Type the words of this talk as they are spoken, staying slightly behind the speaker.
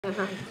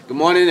Good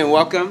morning and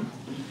welcome.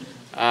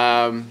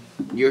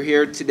 You're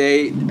here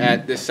today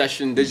at the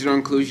session Digital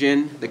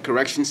Inclusion, the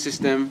Correction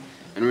System,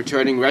 and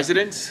Returning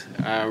Residents.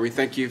 We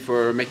thank you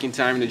for making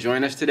time to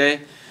join us today.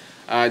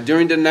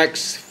 During the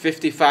next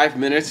 55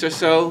 minutes or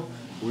so,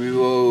 we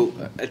will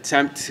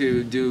attempt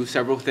to do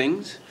several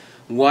things.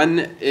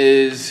 One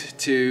is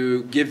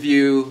to give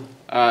you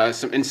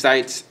some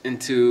insights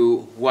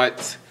into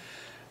what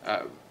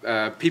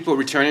people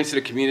returning to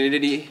the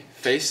community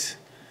face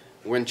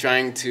when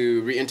trying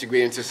to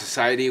reintegrate into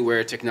society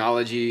where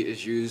technology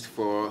is used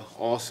for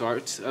all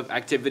sorts of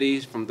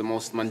activities, from the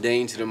most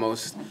mundane to the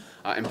most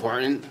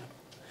important.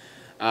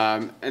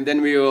 And then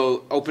we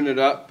will open it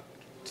up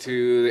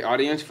to the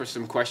audience for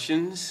some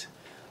questions.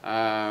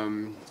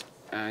 And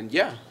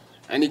yeah,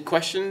 any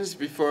questions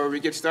before we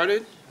get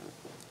started?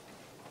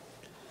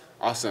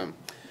 Awesome.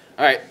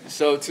 All right,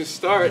 so to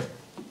start,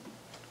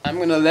 I'm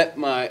gonna let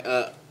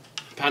my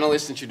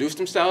panelists introduce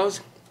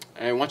themselves.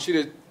 And I want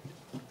you to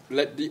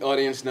let the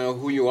audience know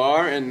who you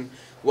are and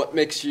what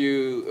makes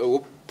you,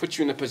 what puts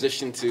you in a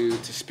position to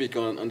speak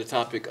on the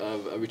topic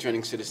of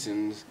returning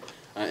citizens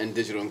and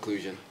digital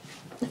inclusion.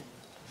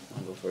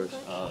 I'll go first.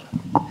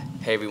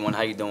 Hey everyone,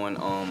 how you doing?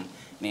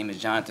 Name is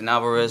Jonathan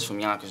Alvarez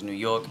from Yonkers, New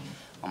York.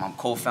 I'm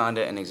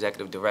co-founder and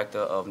executive director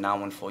of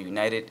 914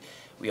 United.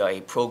 We are a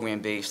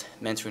program-based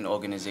mentoring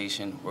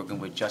organization working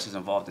with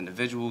justice-involved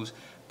individuals,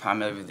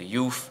 primarily the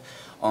youth.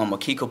 A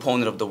key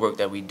component of the work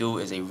that we do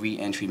is a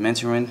re-entry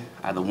mentoring,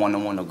 either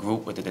one-on-one or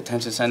group with the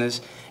detention centers,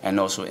 and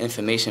also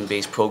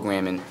information-based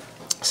programming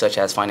such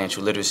as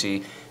financial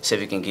literacy,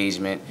 civic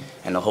engagement,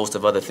 and a host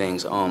of other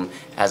things.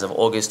 As of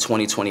August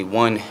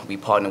 2021, we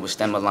partnered with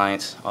STEM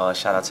Alliance,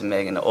 shout out to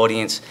Meg in the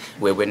audience,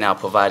 where we're now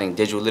providing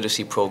digital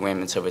literacy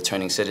programming to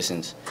returning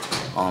citizens.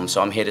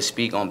 So I'm here to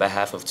speak on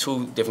behalf of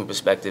two different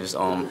perspectives,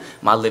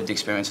 my lived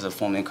experience as a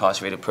formerly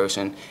incarcerated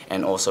person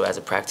and also as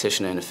a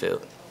practitioner in the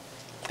field.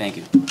 Thank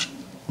you.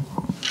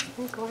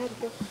 Go ahead.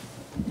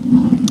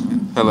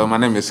 Hello, my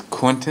name is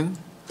Quinton.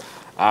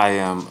 I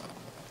am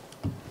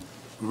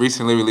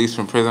recently released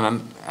from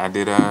prison. I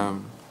did about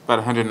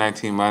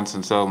 119 months,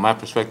 and so my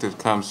perspective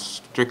comes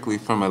strictly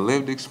from a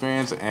lived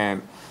experience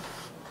and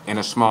in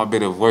a small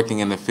bit of working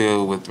in the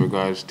field with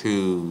regards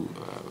to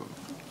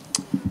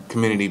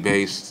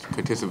community-based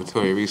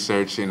participatory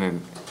research in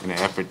an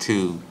effort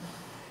to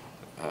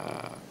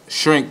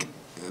shrink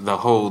the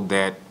hold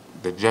that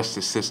the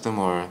justice system,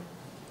 or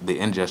the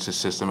injustice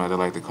system, as I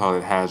like to call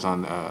it, has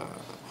on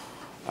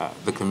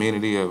the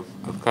community of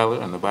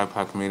color and the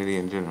BIPOC community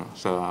in general.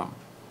 So,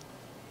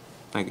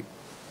 thank you.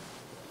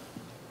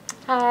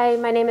 Hi,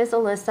 my name is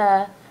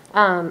Alyssa.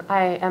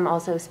 I am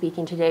also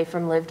speaking today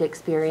from lived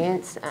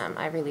experience.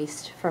 I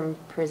released from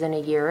prison a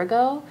year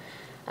ago,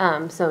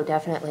 so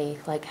definitely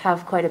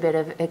have quite a bit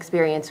of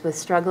experience with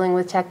struggling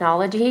with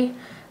technology.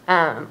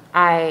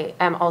 I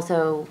am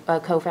also a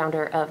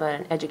co-founder of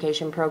an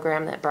education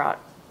program that brought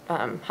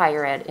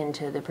higher ed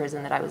into the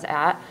prison that I was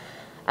at.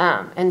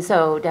 And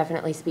so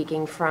definitely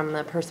speaking from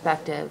the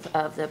perspective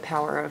of the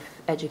power of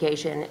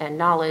education and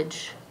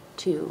knowledge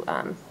to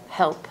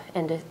help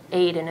and to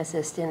aid and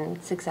assist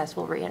in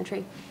successful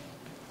reentry.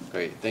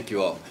 Great, thank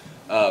you all.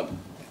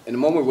 In a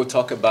moment we'll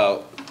talk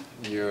about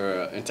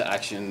your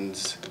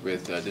interactions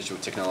with digital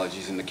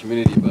technologies in the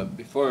community, but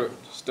before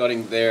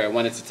starting there, I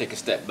wanted to take a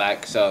step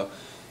back.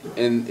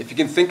 And if you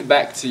can think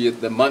back to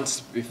the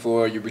months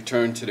before you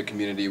returned to the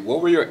community, what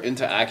were your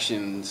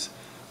interactions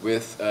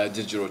with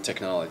digital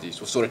technologies?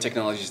 What sort of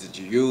technologies did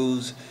you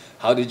use?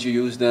 How did you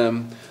use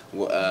them?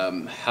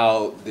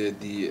 How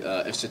did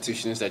the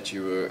institutions that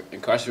you were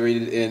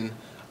incarcerated in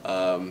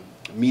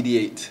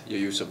mediate your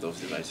use of those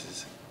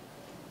devices?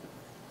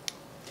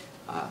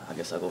 I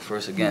guess I'll go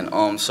first again.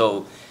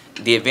 So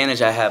the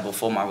advantage I had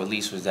before my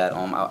release was that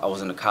I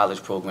was in a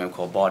college program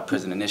called BARD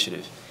Prison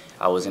Initiative.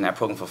 I was in that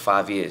program for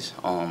 5 years.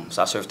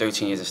 So I served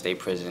 13 years in state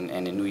prison,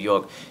 and in New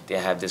York, they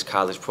have this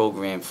college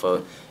program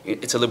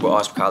it's a liberal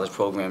arts college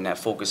program that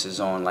focuses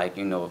on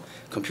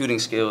computing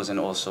skills and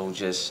also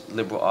just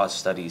liberal arts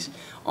studies.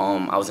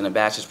 I was in a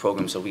bachelor's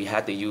program, so we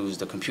had to use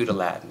the computer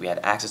lab. We had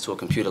access to a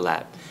computer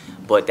lab,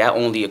 but that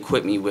only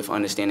equipped me with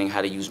understanding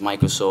how to use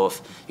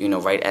Microsoft,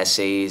 write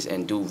essays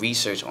and do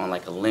research on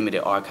a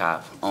limited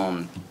archive.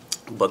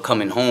 But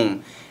coming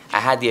home, I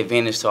had the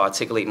advantage to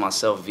articulate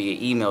myself via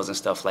emails and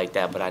stuff like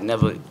that, but I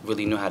never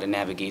really knew how to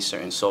navigate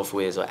certain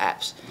softwares or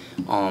apps.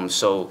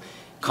 So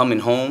coming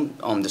home,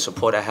 the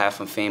support I had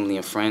from family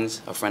and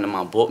friends, a friend of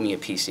mine bought me a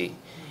PC.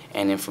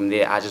 And then from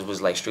there, I just was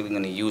strictly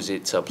going to use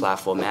it to apply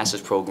for a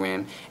master's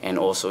program and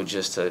also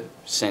just to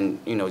send,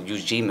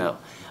 use Gmail.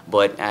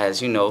 But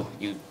as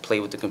you play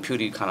with the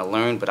computer, you kind of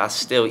learn. But I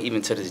still,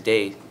 even to this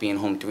day, being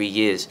home 3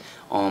 years,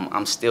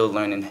 I'm still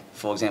learning,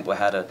 for example,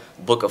 how to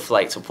book a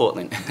flight to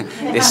Portland.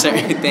 There's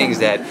certain things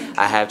that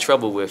I have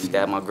trouble with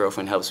that my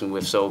girlfriend helps me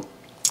with. So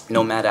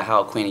no matter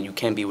how acquainted you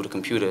can be with a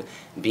computer,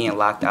 being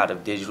locked out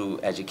of digital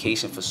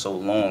education for so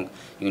long,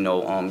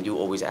 you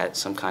always at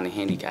some kind of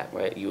handicap,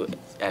 right? You're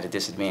at a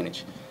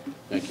disadvantage.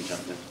 Thank you,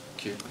 Jonathan.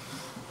 Q.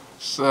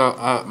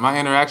 So my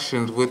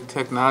interactions with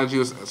technology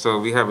was, so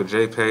we have a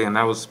JPay, and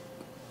that was,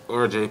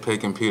 or a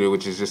JPay computer,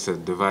 which is just a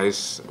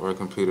device or a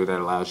computer that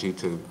allows you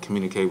to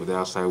communicate with the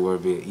outside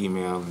world via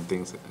email and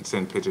things, and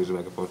send pictures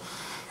back and forth.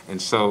 And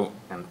so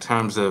in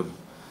terms of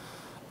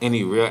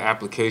any real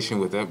application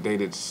with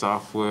updated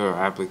software or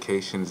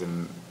applications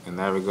in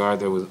that regard,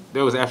 there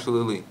was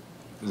absolutely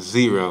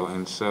zero.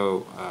 And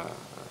so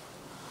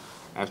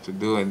after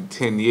doing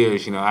 10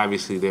 years,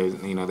 obviously there's,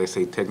 they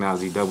say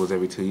technology doubles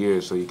every 2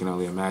 years, so you can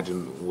only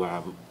imagine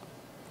where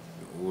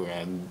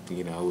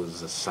it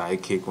was a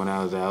sidekick when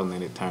I was out, and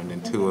then it turned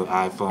into an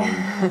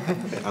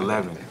iPhone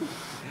 11.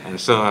 And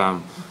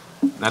so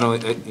not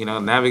only,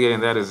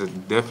 navigating that is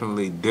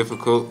definitely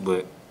difficult,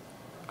 but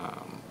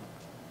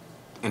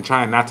and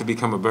trying not to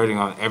become a burden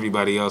on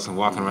everybody else and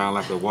walking around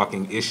like a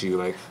walking issue,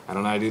 like, I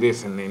don't know how to do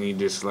this, and then you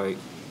just like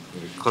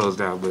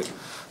closed out. But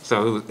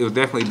so it was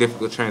definitely a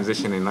difficult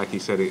transition, and like you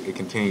said, it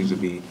continues to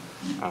be,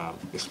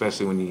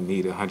 especially when you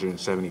need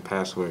 170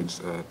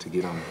 passwords to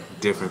get on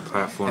different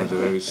platforms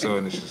of every sort,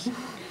 and it's just,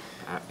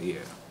 yeah.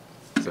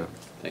 So.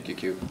 Thank you,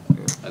 Q. Yeah.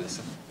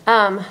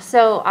 Alyssa.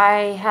 So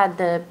I had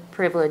the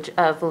privilege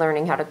of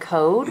learning how to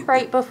code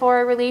right before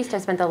I released. I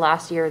spent the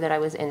last year that I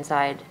was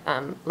inside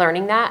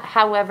learning that.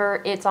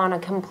 However, it's on a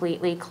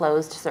completely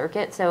closed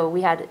circuit, so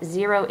we had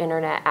zero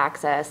internet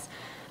access.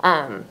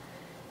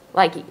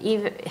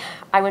 Even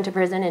I went to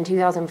prison in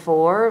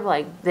 2004.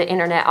 Like, the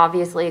internet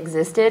obviously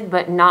existed,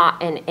 but not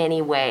in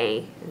any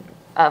way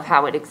of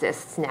how it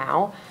exists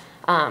now.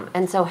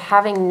 And so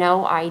having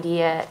no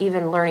idea,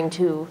 even learning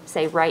to,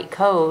 say, write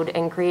code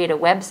and create a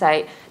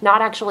website,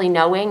 not actually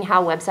knowing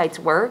how websites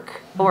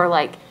work or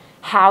like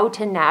how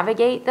to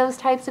navigate those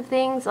types of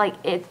things, like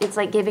it's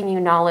like giving you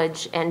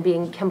knowledge and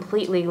being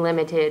completely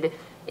limited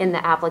in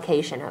the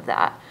application of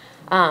that.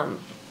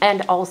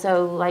 And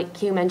also, like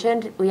Q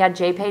mentioned, we had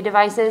JPay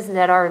devices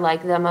that are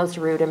like the most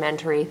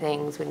rudimentary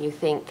things when you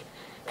think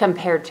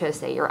compared to,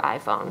 say, your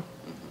iPhone.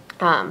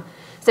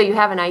 So you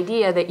have an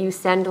idea that you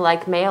send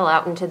like mail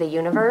out into the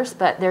universe,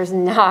 but there's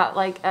not,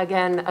 like,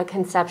 again, a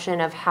conception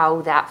of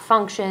how that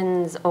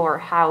functions or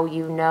how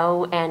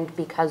and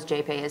because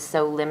JPay is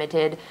so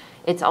limited,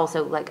 it's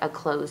also like a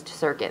closed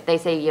circuit. They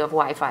say you have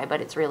Wi-Fi,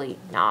 but it's really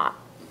not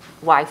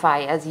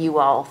Wi-Fi as you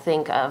all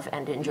think of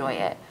and enjoy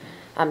it.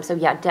 So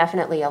yeah,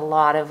 definitely a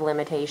lot of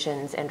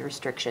limitations and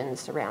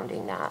restrictions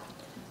surrounding that.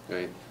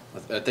 Great.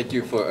 Thank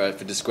you for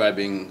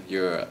describing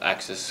your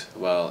access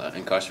while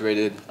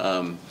incarcerated.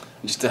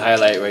 Just to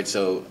highlight, right?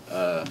 So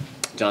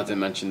Jonathan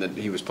mentioned that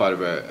he was part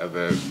of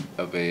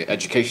a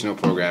educational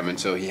program, and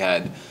so he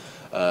had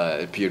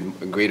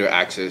appeared greater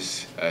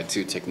access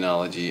to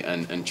technology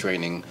and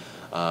training,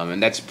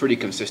 and that's pretty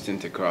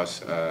consistent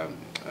across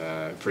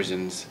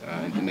prisons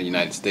in the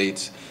United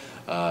States.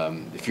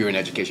 If you're in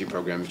an education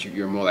program,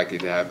 you're more likely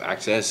to have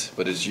access,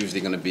 but it's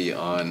usually going to be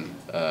on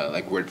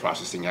like word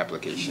processing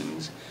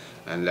applications,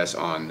 and less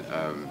on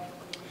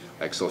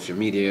like social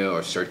media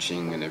or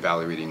searching and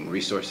evaluating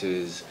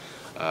resources,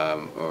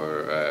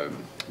 or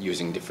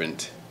using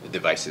different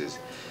devices.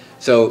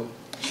 So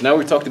now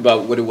we talked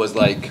about what it was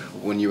like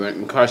when you were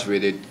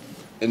incarcerated.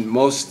 In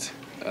most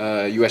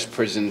U.S.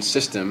 prison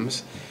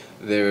systems,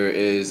 there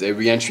is a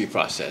reentry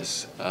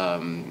process.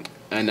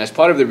 And as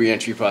part of the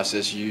reentry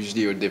process,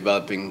 usually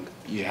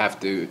you have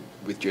to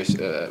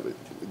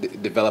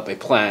develop a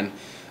plan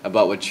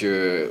about what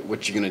you're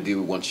going to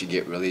do once you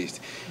get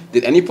released.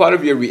 Did any part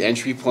of your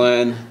reentry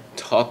plan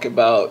talk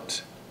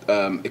about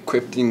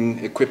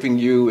equipping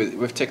you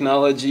with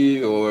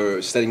technology,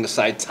 or setting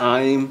aside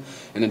time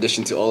in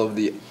addition to all of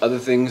the other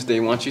things they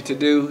want you to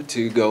do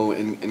to go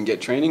and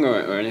get training,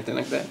 or anything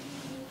like that?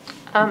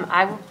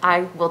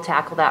 I will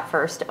tackle that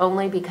first,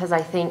 only because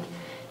I think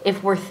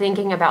if we're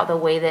thinking about the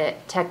way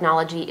that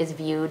technology is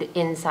viewed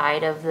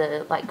inside of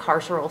the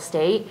carceral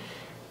state,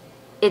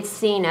 it's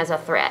seen as a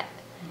threat.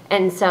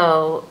 And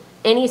so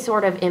any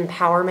sort of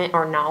empowerment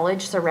or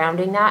knowledge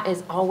surrounding that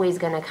is always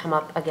going to come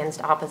up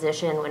against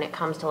opposition when it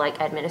comes to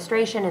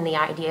administration and the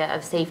idea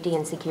of safety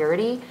and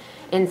security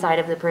inside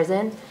of the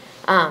prison.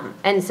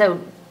 And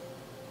so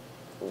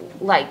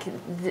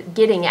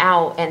getting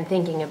out and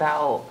thinking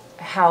about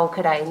how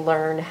could I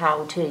learn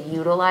how to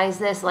utilize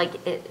this,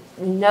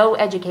 no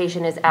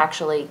education is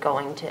actually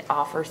going to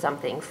offer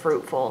something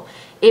fruitful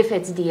if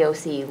it's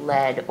DOC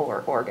led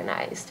or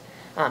organized.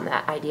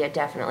 That idea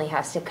definitely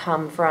has to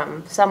come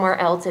from somewhere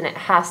else, and it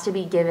has to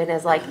be given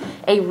as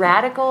a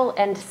radical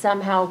and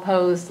somehow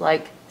posed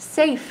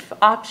safe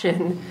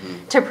option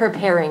to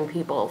preparing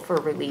people for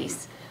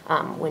release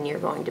when you're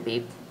going to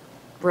be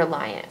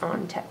reliant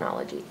on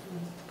technology.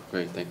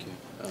 Great, thank you.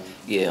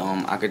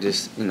 Yeah, I could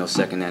just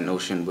second that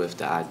notion with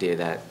the idea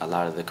that a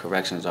lot of the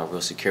corrections are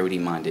real security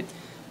minded.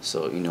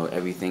 So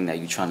everything that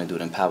you're trying to do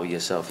to empower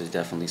yourself is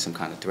definitely some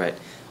kind of threat.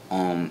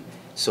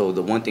 So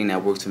the one thing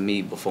that worked for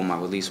me before my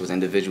release was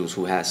individuals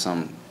who had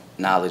some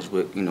knowledge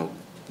with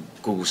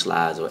Google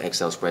Slides or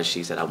Excel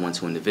spreadsheets that I went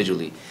to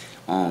individually.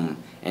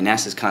 And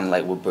that's just kind of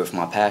like what birthed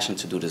my passion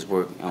to do this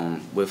work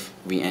with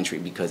reentry,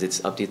 because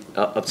it's up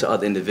to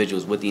other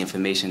individuals with the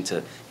information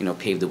to, you know,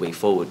 pave the way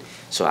forward.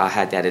 So I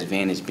had that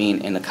advantage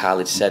being in a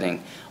college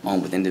setting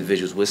with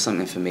individuals with some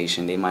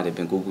information. They might have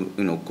been Google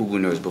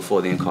nerds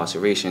before the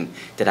incarceration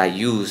that I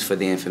used for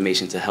the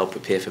information to help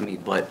prepare for me.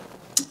 But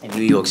in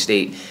New York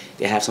State,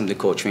 they have something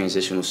called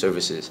transitional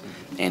services,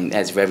 and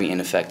that's very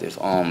ineffective.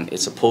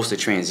 It's supposed to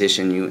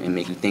transition you and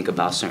make you think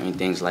about certain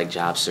things like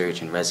job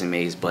search and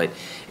resumes, but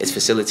it's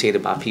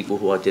facilitated by people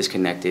who are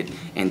disconnected,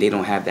 and they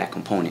don't have that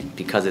component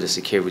because of the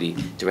security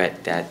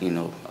threat that, you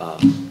know,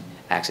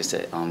 access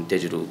to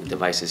digital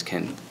devices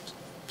can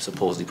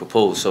supposedly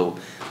propose. So,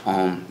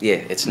 yeah,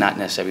 it's not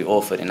necessarily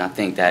offered, and I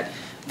think that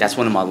that's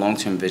one of my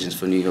long-term visions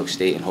for New York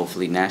State and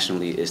hopefully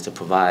nationally, is to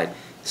provide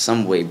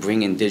some way,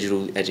 bring in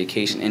digital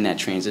education in that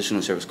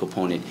transitional service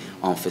component,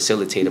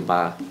 facilitated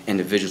by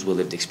individuals with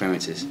lived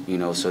experiences, you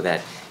know, so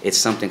that it's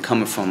something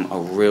coming from a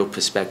real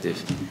perspective.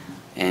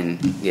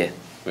 And yeah.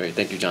 Great,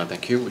 thank you, John.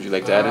 Thank you. Would you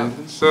like to add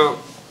anything? So,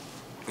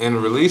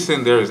 in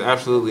releasing, there is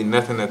absolutely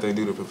nothing that they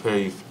do to prepare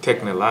you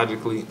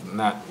technologically.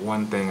 Not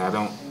one thing.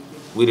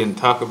 We didn't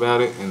talk about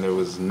it, and there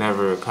was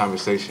never a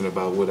conversation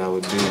about what I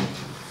would do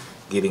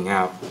getting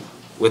out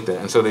with that.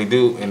 And so they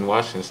do, in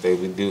Washington State,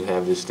 we do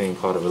have this thing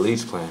called a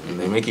release plan, and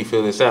they make you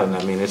fill this out. And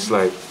I mean, it's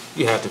like,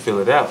 you have to fill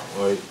it out,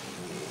 or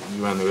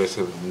you run the risk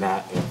of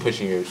not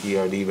pushing your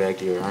ERD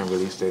back, your earned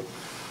release date.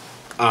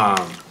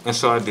 And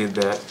so I did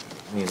that,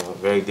 you know,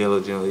 very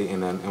diligently.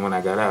 And when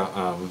I got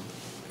out,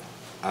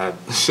 I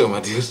showed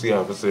my DOC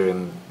officer,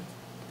 and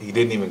he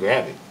didn't even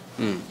grab it.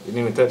 Didn't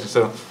even touch it.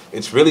 So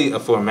it's really a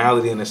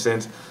formality in a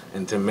sense,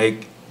 and to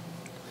make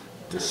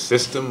the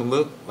system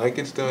look like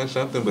it's doing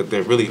something, but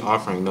they're really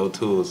offering no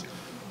tools.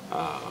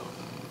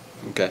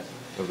 Okay.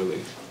 Of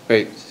release.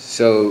 Great.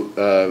 So,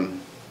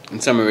 in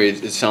summary,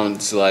 it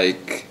sounds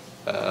like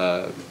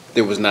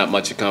there was not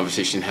much a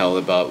conversation held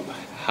about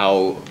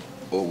how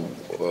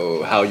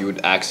you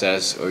would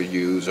access or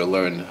use or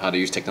learn how to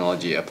use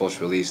technology at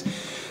post-release.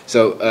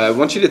 So, I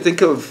want you to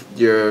think of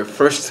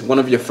one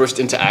of your first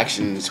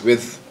interactions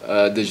with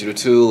a digital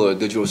tool or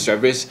digital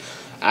service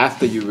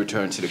after you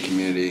return to the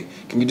community.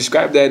 Can you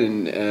describe that,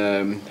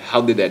 and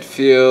how did that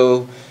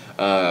feel?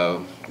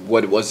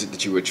 What was it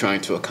that you were trying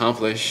to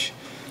accomplish?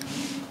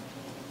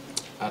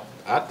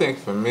 I think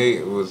for me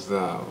it was,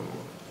 I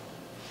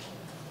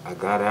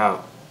got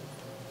out,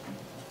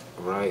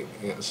 right?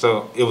 Yeah,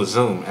 so it was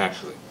Zoom,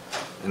 actually.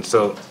 And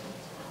so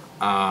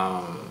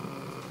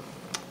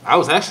I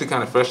was actually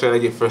kind of frustrated. I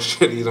get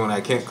frustrated even when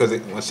I can't, because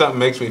when something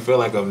makes me feel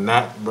like I'm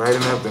not bright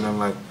enough, then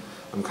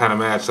I'm kind of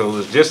mad. So it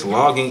was just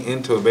logging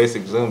into a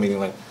basic Zoom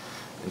meeting, and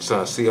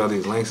so I see all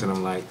these links, and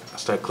I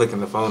start clicking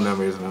the phone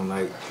numbers, and I'm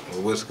like,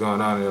 well, what's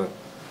going on?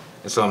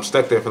 And so I'm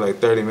stuck there for like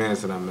 30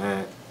 minutes, and I'm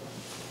mad,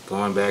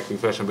 going back,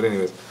 refreshing. But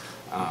anyways,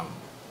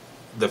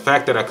 the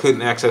fact that I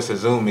couldn't access a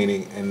Zoom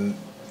meeting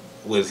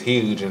was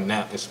huge, and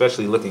now,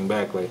 especially looking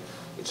back, like,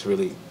 it's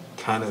really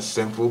kind of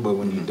simple, but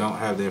when you don't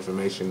have the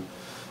information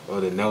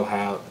or the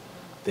know-how,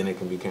 then it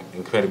can be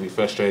incredibly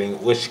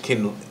frustrating, which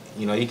can,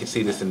 you know, you can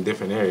see this in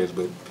different areas,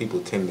 but people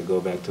tend to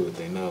go back to what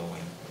they know,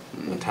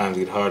 and when times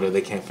get harder,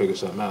 they can't figure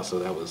something out. So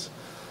that was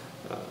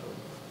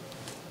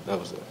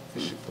an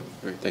issue for me.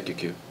 Great. Thank you,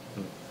 Q.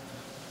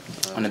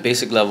 On the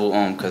basic level,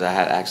 because I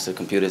had access to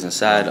computers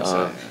inside,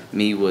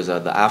 me was the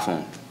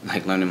iPhone,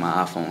 like learning my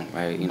iPhone,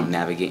 right? You know,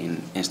 navigating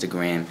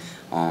Instagram,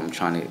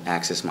 trying to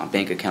access my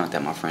bank account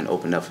that my friend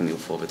opened up for me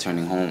before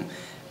returning home.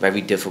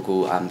 Very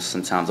difficult. I'm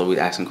sometimes always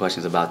asking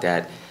questions about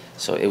that.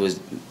 So it was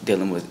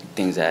dealing with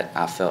things that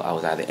I felt I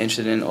was either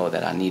interested in or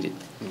that I needed.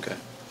 Okay.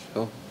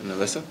 Cool. And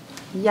Alyssa?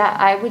 Yeah,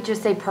 I would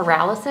just say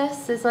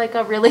paralysis is like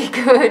a really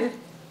good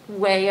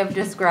way of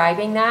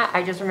describing that.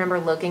 I just remember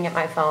looking at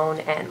my phone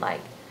and my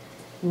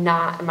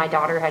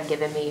daughter had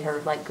given me her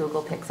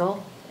Google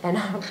Pixel, and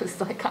I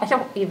was like, I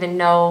don't even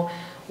know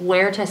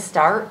where to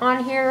start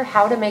on here,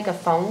 how to make a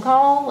phone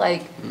call,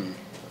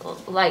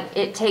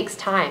 it takes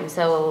time.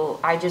 So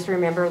I just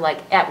remember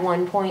at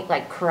one point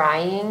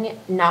crying,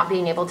 not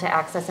being able to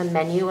access a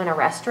menu in a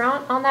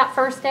restaurant on that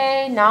first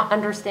day, not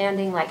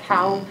understanding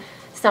how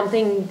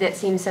something that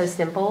seems so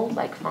simple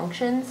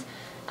functions,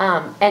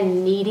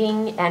 and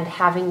needing and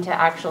having to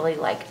actually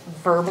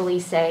verbally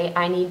say,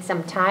 I need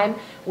some time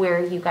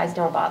where you guys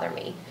don't bother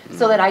me,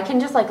 so that I can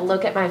just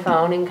look at my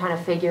phone and kind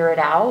of figure it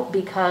out,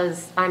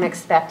 because I'm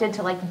expected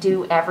to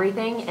do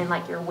everything, and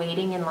you're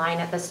waiting in line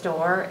at the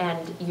store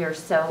and you're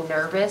so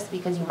nervous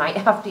because you might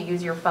have to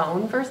use your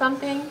phone for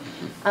something.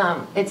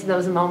 It's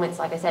those moments,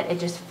 like I said, it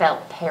just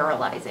felt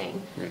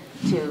paralyzing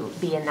to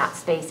be in that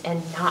space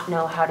and not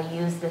know how to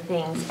use the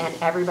things, and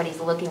everybody's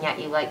looking at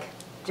you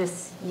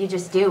you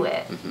just do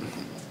it.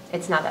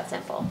 It's not that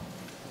simple.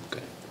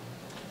 Okay.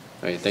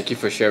 All right. Thank you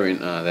for sharing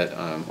that,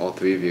 all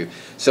three of you.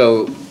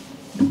 So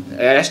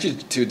I asked you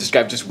to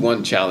describe just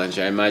one challenge.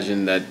 I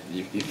imagine that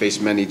you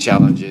face many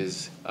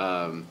challenges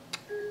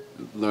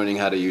learning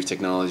how to use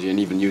technology, and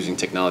even using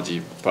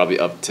technology probably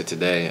up to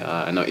today.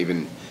 I know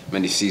even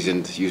many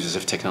seasoned users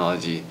of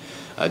technology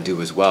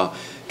do as well.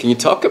 Can you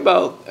talk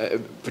about,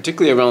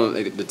 particularly around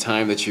the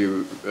time that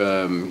you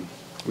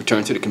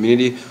returned to the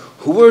community,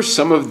 who were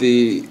some of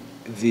the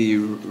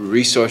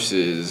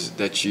resources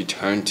that you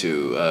turned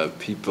to,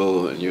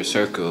 people in your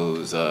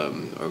circles,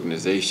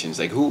 organizations?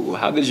 Like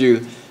how did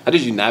you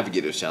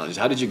navigate those challenges?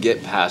 How did you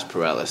get past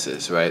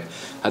paralysis, right?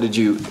 How did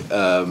you,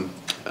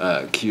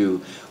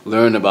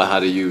 learn about how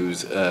to use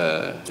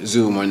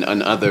Zoom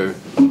and other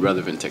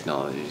relevant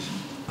technologies?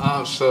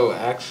 So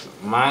actually,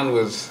 mine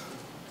was,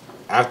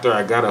 after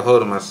I got a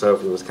hold of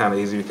myself, it was kind of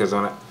easy because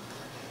I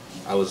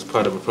was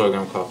part of a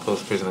program called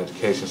Post-Prison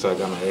Education, so I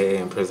got my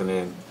AA in prison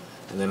in.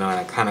 And then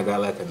I kind of got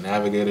like a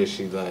navigator.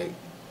 She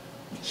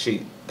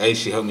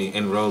helped me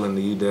enroll in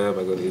the UW.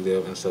 I go to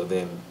UW, and so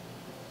then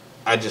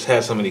I just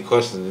had so many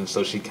questions, and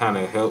so she kind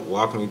of helped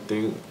walk me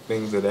through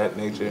things of that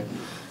nature.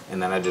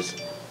 And then I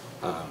just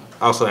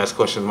also asked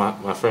questions.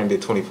 My friend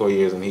did 24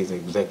 years, and he's an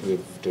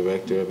executive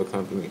director of a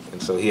company,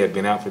 and so he had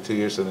been out for 2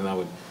 years. So then I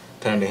would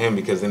turn to him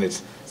because then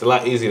it's a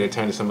lot easier to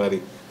turn to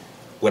somebody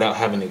without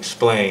having to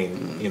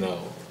explain, you know,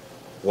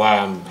 why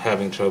I'm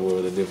having trouble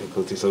or the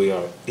difficulty.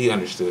 So he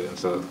understood, and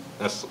so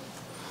that's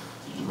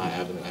my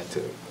avenue I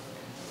took.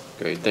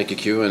 Great, thank you,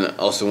 Q. And I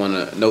also want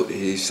to note,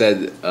 he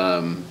said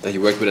that he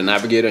worked with a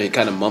navigator. He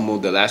kind of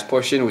mumbled the last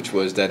portion, which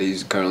was that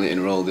he's currently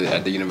enrolled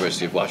at the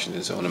University of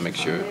Washington. So I want to make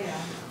sure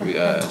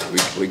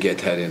we get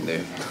that in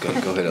there.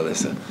 Okay, go ahead,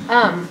 Alyssa.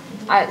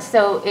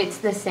 So it's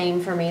the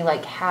same for me,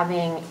 like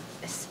having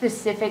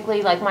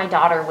specifically, like my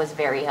daughter was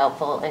very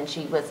helpful, and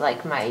she was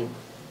like my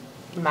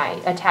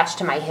attached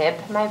to my hip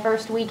my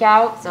first week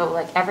out. So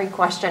like every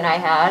question I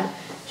had,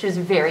 she was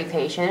very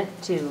patient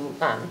to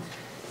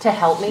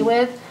help me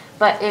with.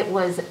 But it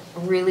was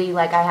really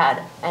like I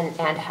had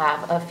and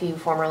have a few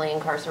formerly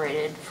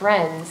incarcerated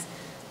friends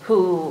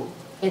who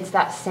it's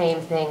that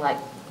same thing, like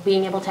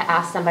being able to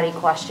ask somebody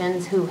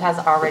questions who has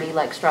already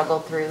like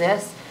struggled through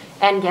this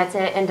and gets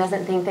it and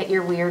doesn't think that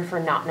you're weird for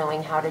not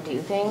knowing how to do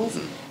things,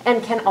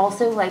 and can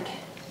also like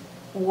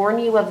warn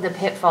you of the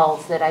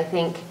pitfalls that I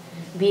think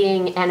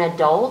being an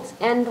adult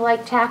and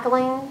like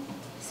tackling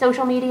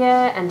social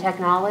media and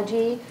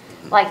technology,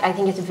 like I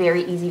think it's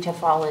very easy to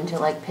fall into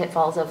like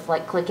pitfalls of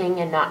like clicking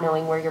and not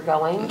knowing where you're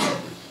going,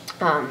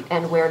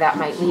 and where that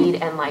might lead,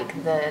 and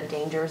like the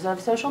dangers of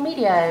social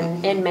media,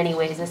 and in many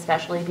ways,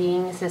 especially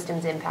being a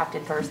systems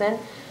impacted person,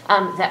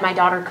 that my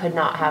daughter could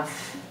not have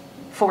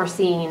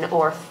foreseen,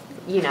 or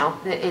you know,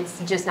 it's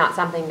just not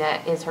something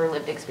that is her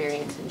lived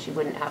experience, and she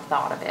wouldn't have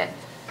thought of it.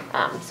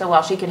 So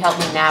while she could help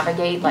me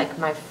navigate, like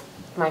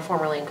my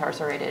formerly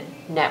incarcerated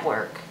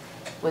network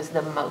was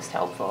the most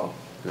helpful.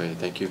 Great,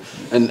 thank you.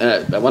 And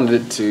I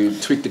wanted to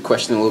tweak the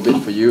question a little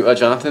bit for you,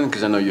 Jonathan,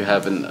 because I know you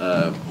have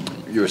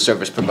you're a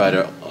service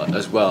provider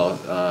as well,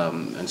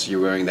 and so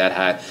you're wearing that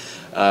hat.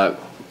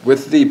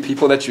 With the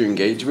people that you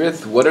engage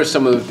with, what are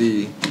some of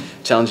the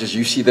challenges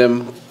you see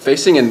them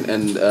facing,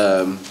 and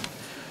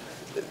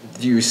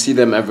do you see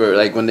them ever,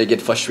 like when they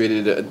get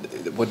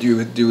frustrated, what do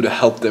you do to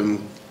help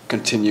them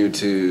continue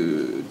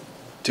to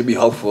be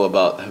hopeful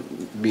about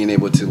being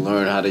able to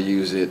learn how to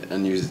use it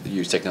and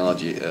use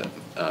technology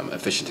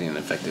efficiently and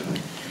effectively?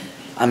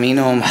 I mean,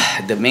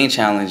 the main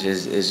challenge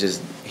is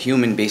just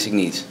human basic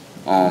needs.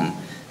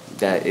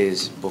 That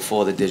is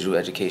before the digital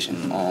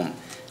education.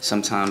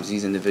 Sometimes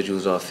these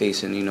individuals are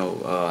facing, you know,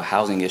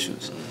 housing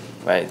issues,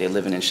 right? They're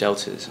living in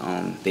shelters.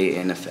 They're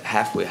in a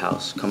halfway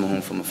house, coming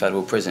home from a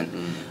federal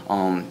prison,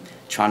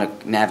 trying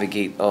to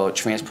navigate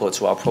transport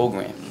to our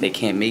program. They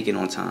can't make it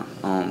on time.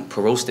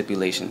 Parole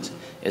stipulations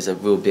is a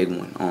real big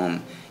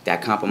one.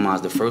 That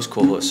compromised the first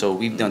cohort. So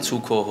we've done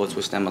 2 cohorts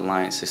with STEM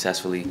Alliance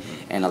successfully,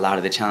 and a lot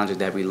of the challenges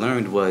that we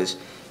learned was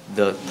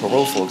the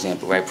parole, for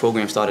example, right?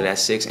 Program started at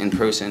 6 in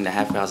person, the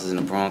halfway houses in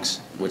the Bronx,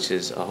 which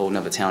is a whole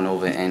nother town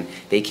over, and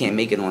they can't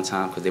make it on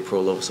time because they're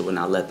parole over, so we're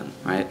not let them,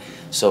 right?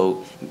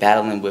 So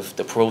battling with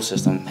the parole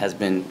system has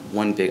been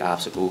one big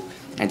obstacle.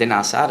 And then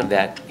outside of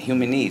that,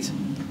 human needs.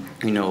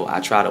 You know, I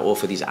try to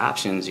offer these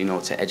options, you know,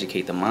 to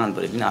educate the mind,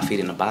 but if you're not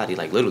feeding the body,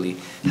 like literally,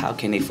 how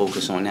can they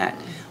focus on that?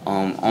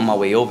 On my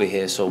way over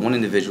here, so one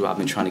individual I've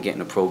been trying to get in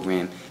the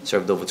program,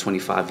 served over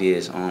 25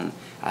 years.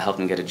 I helped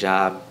him get a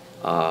job.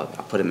 I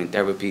put him in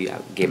therapy. I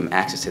gave him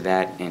access to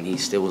that, and he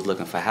still was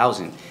looking for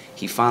housing.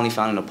 He finally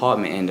found an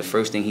apartment, and the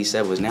first thing he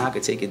said was, now I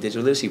could take a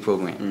digital literacy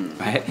program,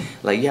 right?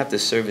 Like, you have to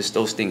service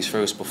those things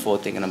first before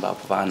thinking about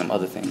providing them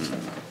other things.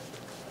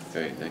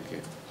 Great, thank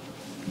you.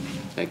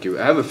 Thank you.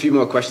 I have a few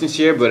more questions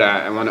here, but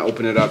I want to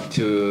open it up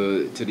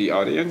to the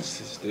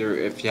audience.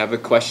 If you have a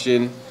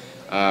question,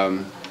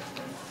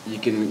 you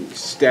can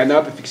stand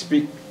up if you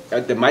speak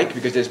at the mic,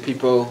 because there's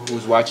people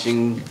who's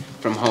watching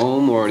from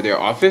home or their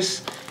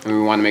office, and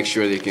we want to make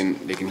sure they can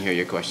hear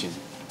your question.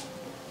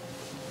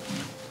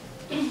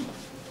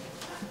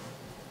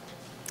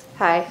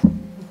 Hi.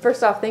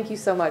 First off, thank you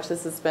so much.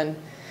 This has been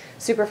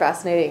super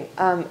fascinating.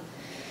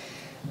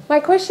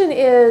 My question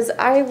is,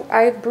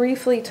 I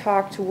briefly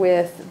talked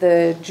with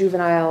the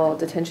juvenile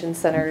detention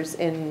centers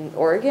in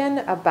Oregon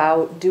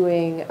about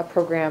doing a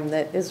program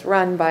that is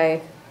run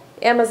by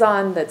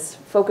Amazon that's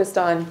focused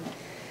on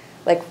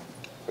like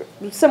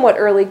somewhat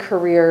early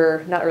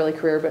career, not early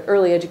career, but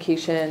early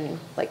education,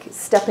 like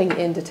stepping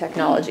into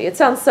technology. It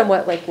sounds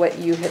somewhat like what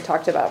you had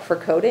talked about for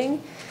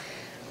coding.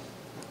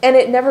 And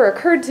it never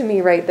occurred to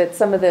me, right, that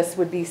some of this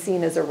would be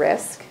seen as a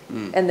risk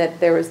and that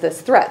there was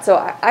this threat. So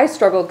I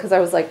struggled because I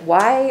was like,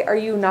 why are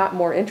you not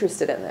more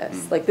interested in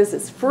this? Like, this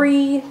is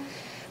free.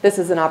 This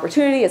is an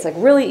opportunity. It's like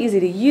really easy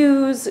to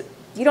use.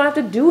 You don't have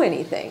to do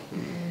anything.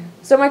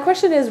 So my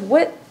question is,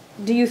 what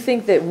do you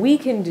think that we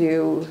can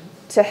do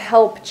to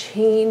help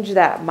change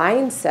that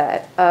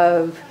mindset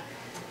of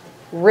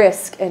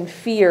risk and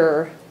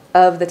fear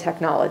of the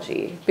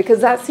technology?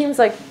 Because that seems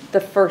like the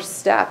first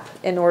step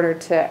in order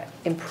to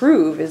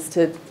improve, is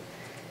to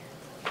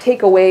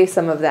take away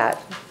some of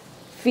that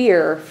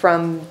fear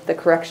from the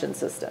correction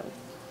system.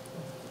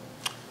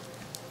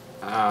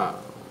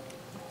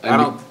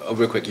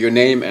 Real quick, your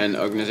name and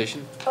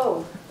organization?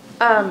 Oh,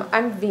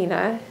 I'm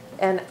Vina,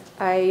 and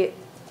I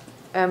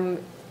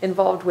am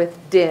involved with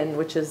DIN,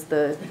 which is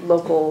the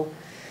local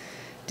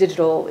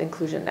digital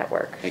inclusion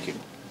network. Thank you.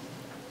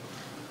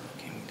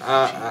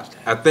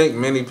 I think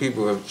many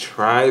people have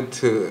tried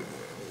to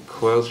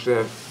quench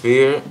that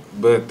fear,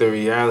 but the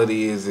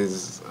reality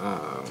is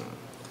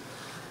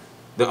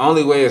the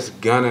only way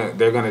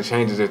they're gonna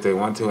change is if they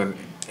want to,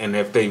 and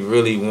if they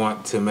really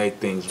want to make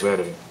things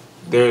better.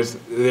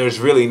 There's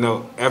really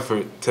no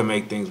effort to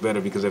make things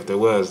better, because if there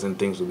was, then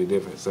things would be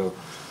different. So,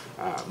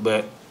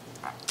 but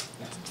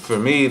for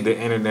me, the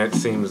internet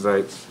seems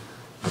like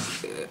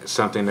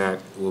something that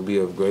will be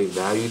of great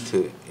value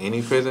to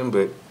any prison,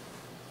 but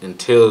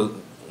until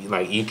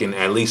like you can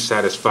at least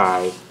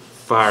satisfy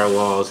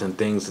firewalls and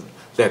things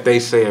that they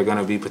say are going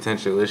to be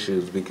potential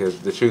issues, because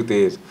the truth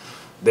is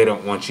they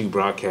don't want you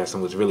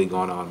broadcasting what's really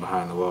going on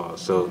behind the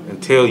walls. So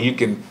until you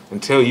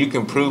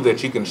can prove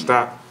that you can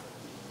stop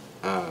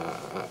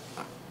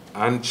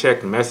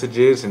unchecked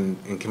messages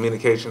and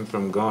communication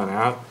from going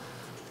out,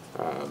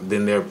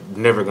 then they're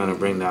never going to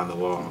bring down the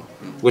wall,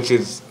 which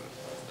is,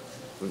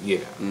 yeah,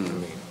 I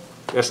mean,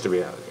 that's the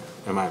reality,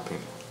 in my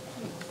opinion.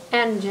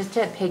 And just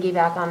to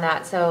piggyback on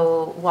that,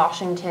 so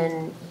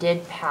Washington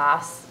did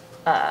pass,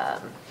 I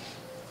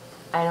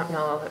don't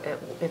know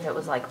if it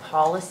was like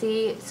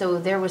policy, so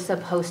there was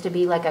supposed to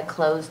be like a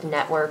closed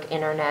network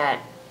internet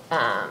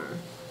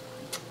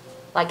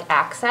like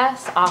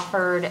access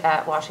offered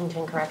at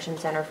Washington Correction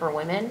Center for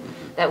Women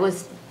that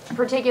was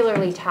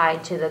particularly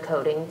tied to the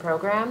coding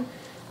program.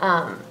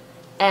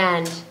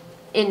 And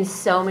in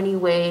so many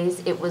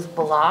ways it was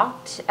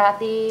blocked at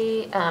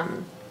the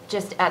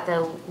just at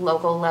the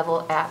local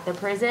level at the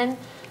prison,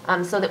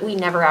 so that we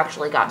never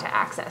actually got to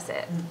access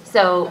it.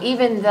 So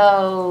even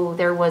though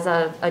there was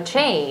a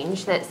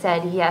change that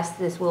said, yes,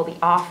 this will be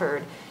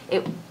offered,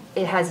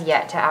 it has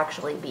yet to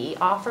actually be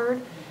offered.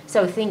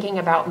 So thinking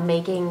about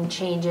making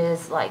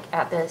changes like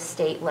at the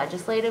state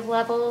legislative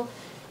level,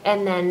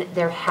 and then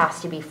there has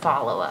to be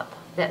follow-up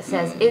that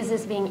says, is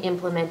this being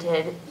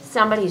implemented?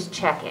 Somebody's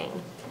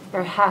checking.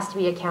 There has to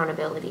be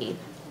accountability.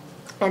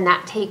 And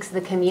that takes the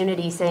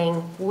community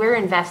saying, we're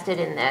invested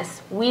in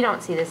this. We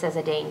don't see this as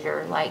a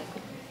danger. Like,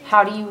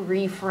 how do you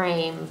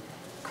reframe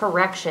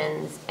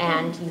corrections?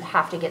 And you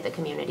have to get the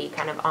community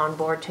kind of on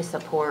board to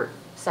support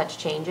such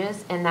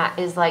changes. And that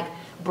is like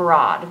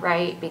broad,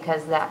 right?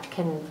 Because that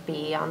can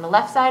be on the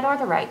left side or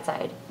the right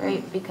side,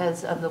 right?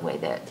 Because of the way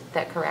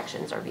that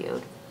corrections are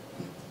viewed.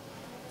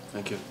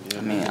 Thank you. Yeah.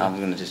 I mean, I'm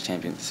going to just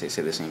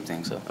say the same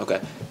thing, so. Okay,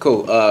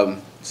 cool.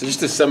 So just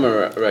to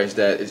summarize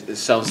that, it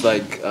sounds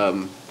like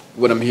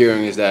what I'm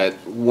hearing is that,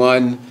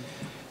 one,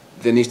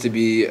 there needs to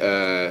be,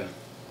 the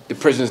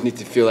prisoners need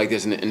to feel like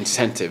there's an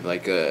incentive,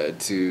 like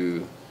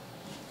to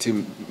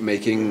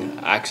making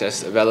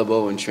access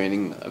available and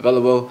training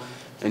available.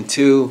 And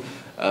two,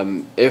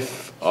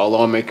 if all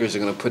lawmakers are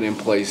going to put in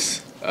place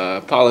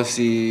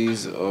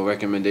policies or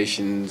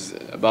recommendations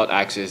about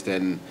access,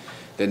 then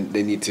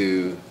they need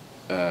to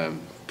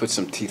put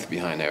some teeth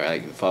behind that,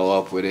 right? Like follow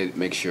up with it,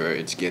 make sure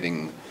it's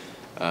getting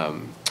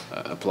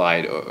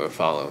applied or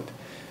followed.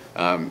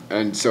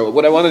 And so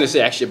what I wanted to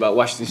say actually about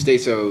Washington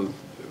State, so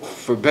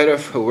for better or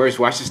for worse,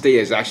 Washington State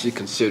is actually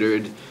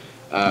considered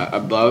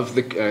above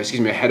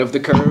the, ahead of the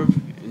curve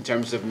in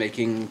terms of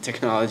making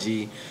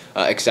technology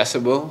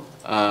accessible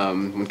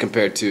when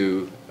compared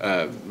to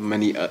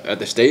many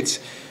other states.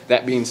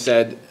 That being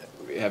said,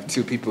 we have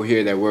two people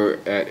here that were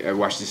at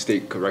Washington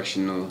State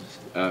correctional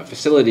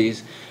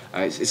facilities.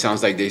 It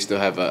sounds like they still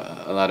have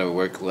a lot of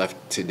work left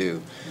to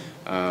do.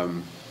 Are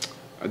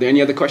there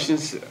any other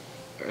questions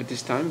at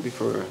this time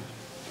before?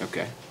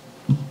 Okay.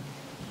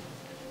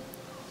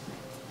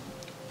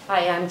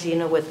 Hi, I'm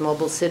Gina with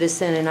Mobile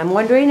Citizen, and I'm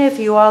wondering if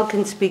you all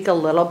can speak a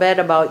little bit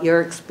about your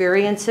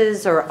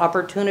experiences or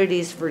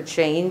opportunities for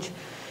change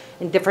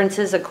and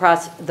differences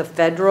across the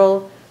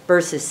federal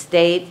versus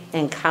state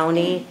and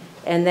county.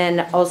 And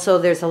then also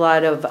there's a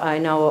lot of, I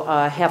know,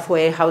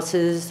 halfway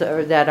houses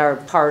that are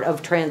part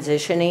of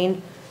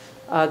transitioning.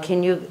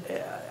 Can you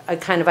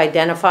kind of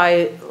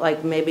identify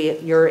like maybe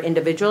your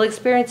individual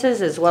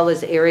experiences as well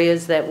as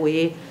areas that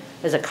we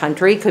as a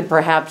country could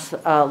perhaps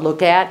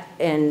look at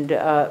and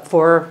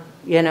for,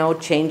 you know,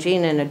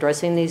 changing and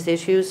addressing these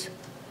issues?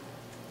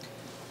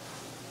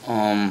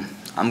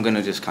 I'm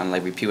gonna just kind of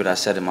like repeat what I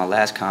said in my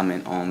last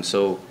comment.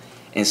 So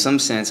in some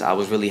sense, I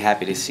was really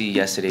happy to see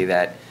yesterday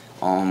that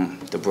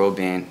the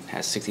broadband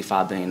has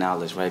 $65 billion,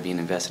 right, being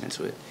invested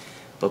into it.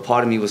 But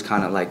part of me was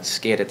kind of like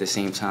scared at the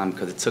same time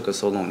because it took us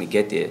so long to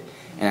get there.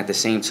 And at the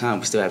same time,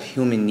 we still have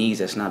human needs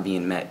that's not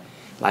being met.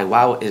 Like,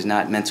 why is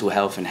not mental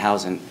health and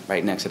housing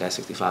right next to that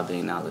 $65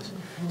 billion?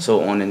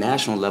 So on the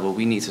national level,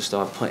 we need to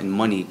start putting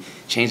money,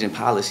 changing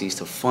policies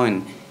to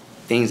fund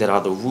things that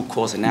are the root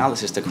cause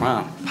analysis to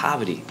crime,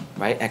 poverty,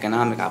 right,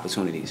 economic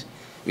opportunities.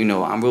 You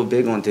know, I'm real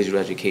big on digital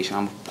education.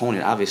 I'm a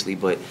proponent, obviously,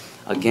 but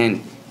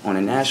again, on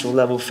a national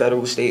level,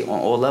 federal, state, on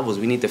all levels,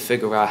 we need to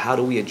figure out how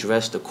do we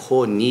address the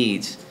core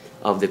needs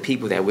of the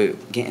people that we're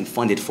getting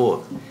funded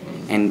for.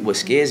 And what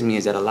scares me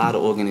is that a lot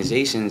of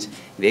organizations,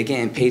 they're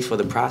getting paid for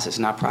the process,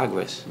 not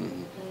progress.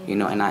 You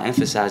know, and I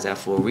emphasize that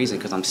for a reason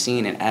because I'm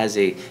seeing it as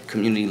a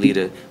community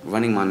leader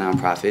running my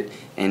nonprofit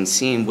and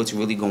seeing what's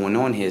really going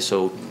on here.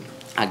 So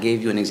I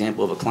gave you an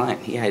example of a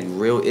client. He had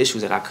real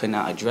issues that I could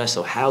not address.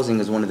 So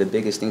housing is one of the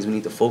biggest things we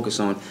need to focus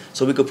on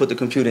so we could put the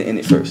computer in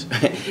it first.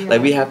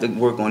 Like, we have to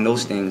work on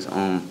those things.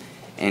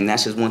 And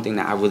that's just one thing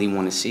that I really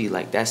want to see.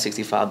 Like, that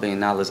 $65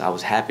 billion, I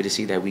was happy to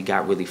see that we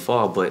got really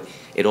far, but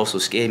it also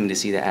scared me to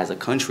see that as a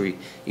country,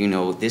 you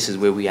know, this is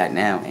where we at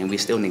now, and we're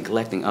still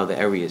neglecting other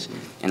areas.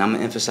 And I'm going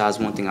to emphasize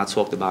one thing I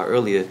talked about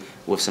earlier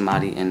with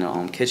somebody in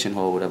the kitchen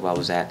hall, whatever I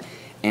was at,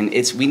 and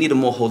it's we need a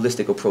more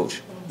holistic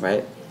approach,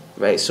 right?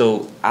 Right,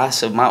 so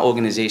my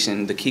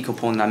organization, the key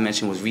component I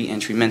mentioned was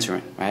re-entry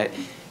mentoring, right?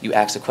 You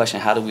ask the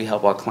question, how do we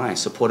help our clients?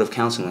 Supportive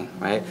counseling,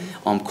 right?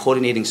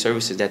 Coordinating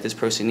services that this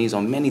person needs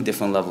on many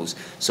different levels.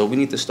 So we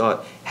need to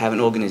start having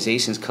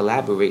organizations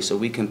collaborate so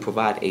we can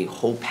provide a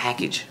whole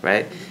package,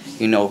 right?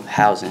 You know,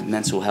 housing,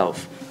 mental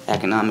health,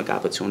 economic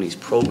opportunities,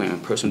 programming,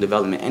 personal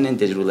development, and then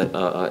digital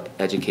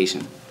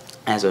education.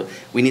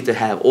 We need to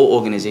have all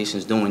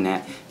organizations doing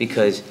that,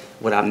 because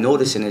what I'm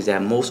noticing is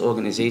that most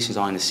organizations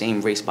are in the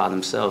same race by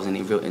themselves and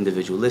they're real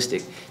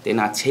individualistic. They're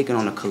not taking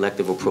on a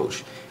collective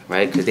approach,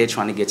 right? Because they're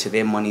trying to get to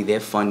their money, their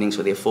funding,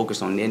 so they're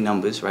focused on their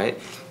numbers, right?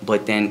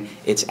 But then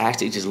it's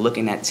actually just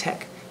looking at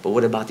tech. But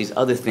what about these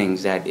other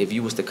things that if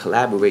you was to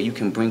collaborate, you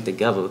can bring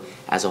together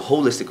as a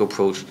holistic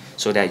approach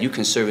so that you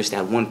can service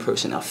that one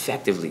person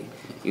effectively?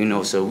 You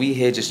know, so we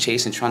here just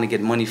chasing, trying to get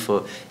money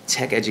for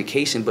tech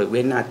education, but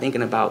we're not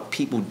thinking about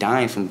people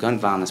dying from gun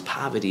violence,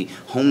 poverty,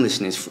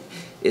 homelessness.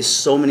 There's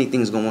so many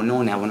things going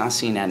on now. When I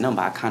seen that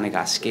number, I kind of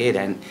got scared,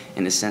 and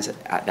in the sense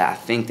that I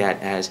think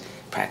that as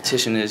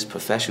practitioners,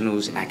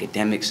 professionals,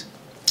 academics,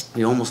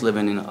 we're almost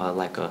living in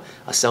like a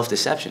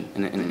self-deception,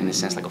 in a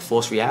sense, like a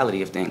false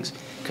reality of things,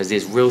 because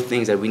there's real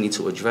things that we need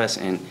to address.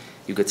 And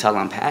you could tell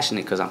I'm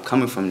passionate because I'm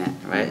coming from that,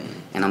 right?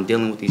 And I'm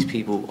dealing with these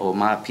people, or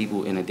my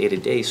people, in a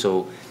day-to-day.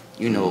 So,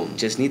 you know,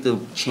 just need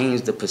to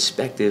change the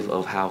perspective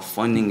of how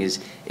funding is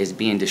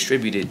being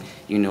distributed,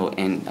 you know,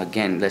 and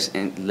again,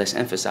 let's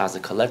emphasize the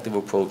collective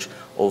approach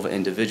over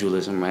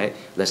individualism, right?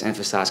 Let's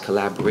emphasize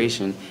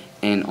collaboration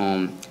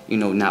and, you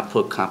know, not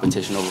put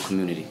competition over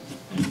community.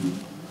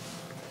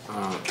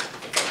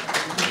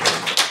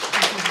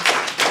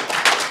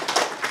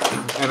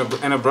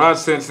 In a broad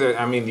sense,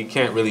 I mean, you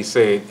can't really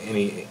say it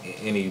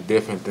any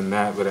different than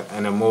that, but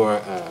in a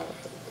more,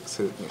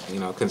 you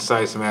know,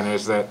 concise manner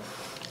is that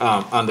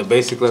on the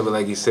basic level,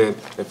 like you said,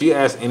 if you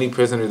ask any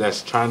prisoner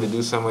that's trying to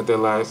do something with their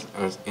lives,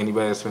 or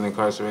anybody that's been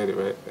incarcerated,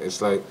 right,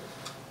 it's like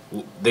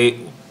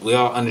we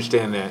all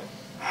understand that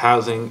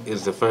housing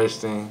is the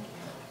first thing,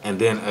 and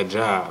then a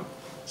job.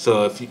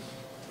 So if you,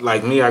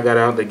 like me, I got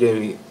out, they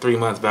gave me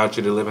 3-month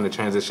voucher to live in a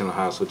transitional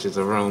house, which is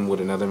a room with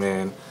another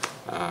man.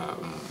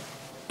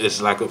 It's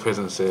like a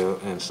prison cell,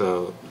 and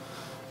so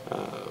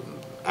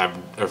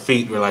our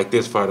feet were like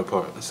this far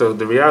apart. So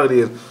the reality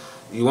is,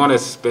 you want a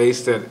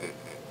space that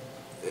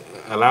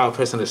allow a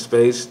person a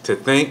space to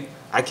think.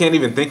 I can't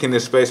even think in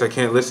this space. I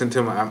can't listen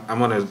to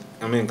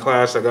I'm in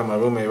class. I got my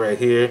roommate right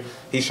here.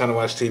 He's trying to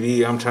watch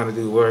TV. I'm trying to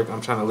do work. I'm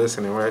trying to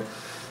listen and work.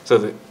 So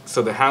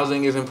the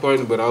housing is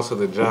important, but also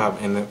the job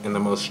in the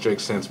most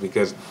strict sense,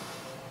 because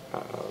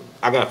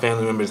I got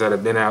family members that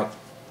have been out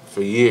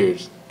for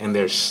years and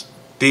they're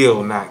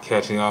still not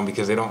catching on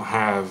because they don't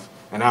have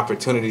an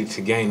opportunity to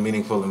gain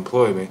meaningful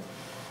employment.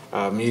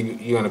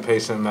 You're going to pay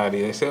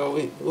somebody, they say,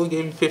 oh, we'll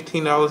give you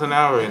 $15 an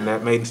hour, and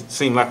that may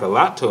seem like a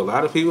lot to a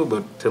lot of people,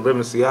 but to live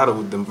in Seattle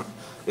with them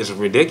is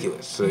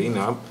ridiculous. So, you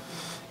know,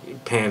 I'm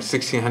paying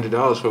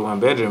 $1,600 for one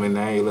bedroom, and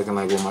now you're looking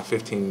like, well, my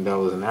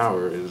 $15 an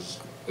hour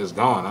is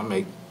gone. I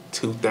make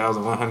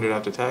 $2,100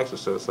 after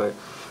taxes. So it's like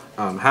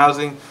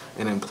housing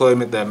and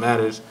employment that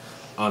matters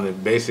on a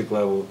basic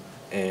level,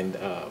 and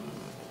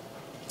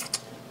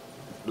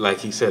like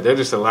he said, there's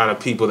just a lot of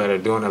people that are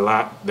doing a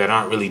lot that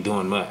aren't really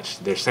doing much.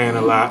 They're saying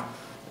a lot.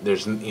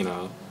 There's, you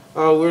know,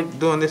 oh, we're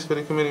doing this for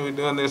the community, we're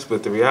doing this,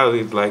 but the reality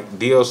is like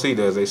DLC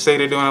does. They say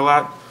they're doing a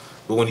lot,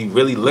 but when you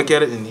really look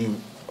at it,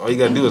 and all you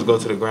gotta do is go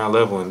to the ground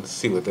level and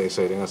see what they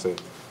say. They're gonna say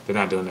they're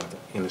not doing nothing.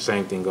 And the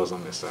same thing goes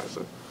on this side.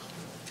 So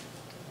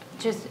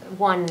just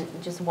one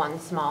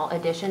small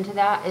addition to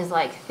that is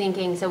like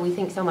thinking, so we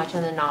think so much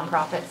in the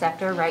nonprofit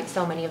sector, right?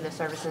 So many of the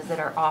services that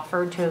are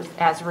offered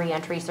as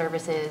reentry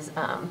services,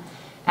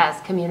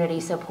 as community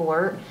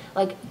support,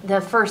 like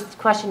the first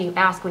question you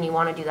ask when you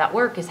want to do that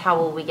work is how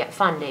will we get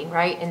funding,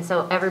 right? And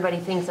so everybody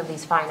thinks of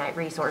these finite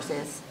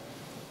resources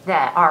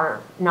that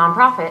are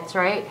nonprofits,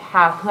 right?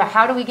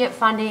 How do we get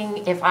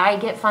funding? If I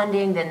get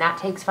funding, then that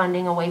takes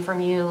funding away from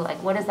you.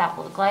 Like, what does that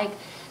look like?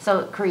 So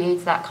it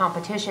creates that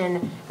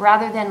competition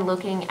rather than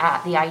looking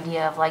at the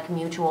idea of like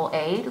mutual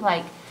aid.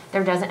 Like,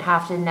 there doesn't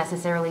have to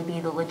necessarily be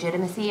the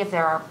legitimacy if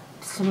there are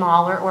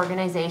smaller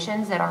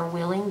organizations that are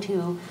willing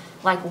to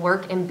like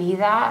work and be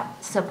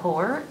that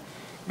support,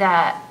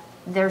 that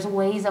there's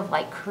ways of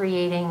like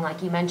creating,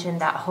 like you mentioned,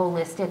 that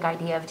holistic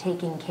idea of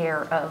taking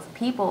care of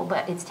people,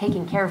 but it's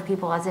taking care of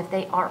people as if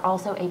they are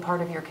also a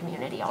part of your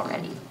community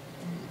already.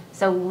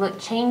 So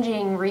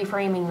changing,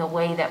 reframing the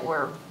way that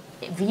we're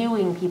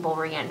viewing people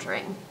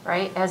reentering,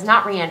 right? As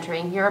not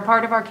reentering, you're a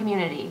part of our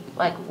community,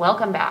 like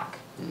welcome back.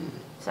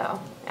 So,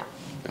 yeah.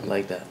 I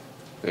like that.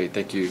 Great,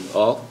 thank you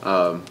all.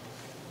 I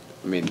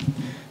mean,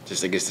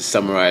 just I guess to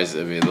summarize,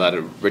 I mean, a lot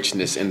of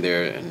richness in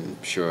there, and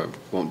I'm sure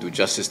won't do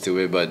justice to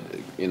it, but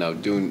you know,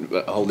 doing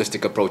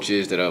holistic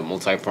approaches that are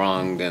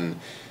multi-pronged and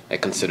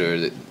that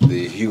consider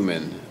the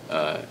human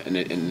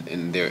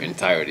in their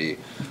entirety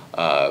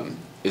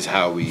is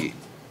how we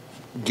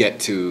get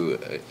to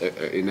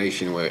a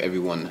nation where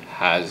everyone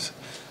has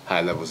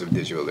high levels of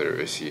digital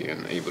literacy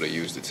and able to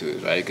use the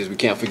tools, right? Because we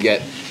can't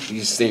forget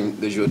these same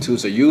digital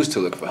tools are used to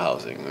look for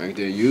housing, right?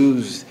 They're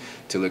used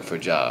to look for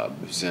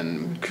jobs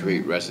and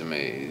create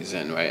resumes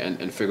and right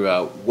and figure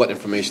out what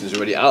information is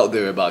already out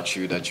there about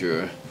you that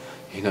your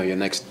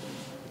next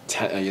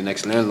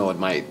landlord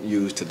might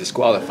use to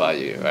disqualify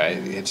you, right?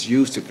 It's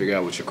used to figure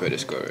out what your credit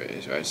score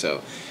is, right?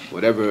 So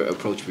whatever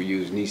approach we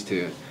use needs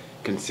to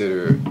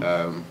consider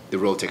the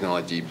role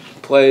technology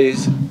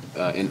plays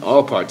in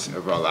all parts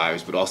of our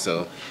lives, but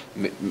also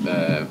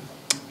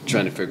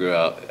trying to figure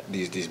out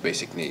these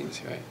basic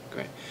needs, right?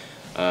 Great.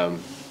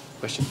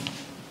 Question?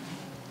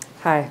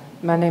 Hi,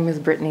 my name is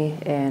Brittany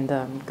and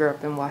grew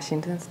up in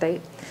Washington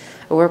State.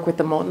 I work with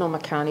the Multnomah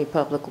County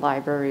Public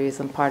Libraries.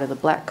 I'm part of the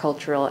Black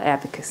Cultural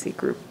Advocacy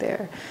Group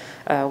there.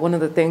 One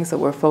of the things that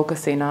we're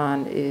focusing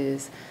on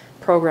is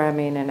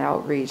programming and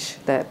outreach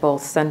that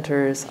both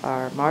centers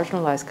our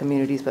marginalized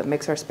communities but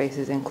makes our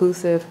spaces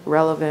inclusive,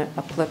 relevant,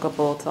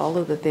 applicable to all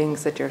of the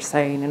things that you're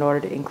saying in order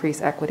to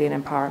increase equity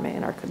and empowerment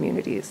in our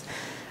communities.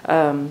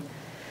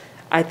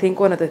 I think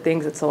one of the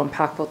things that's so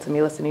impactful to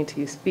me listening to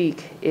you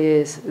speak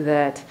is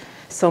that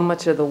so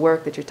much of the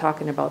work that you're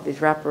talking about, these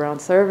wraparound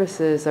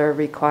services, are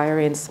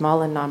requiring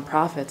small and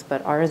nonprofits,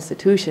 but our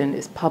institution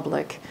is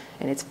public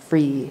and it's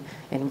free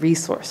and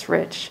resource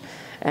rich.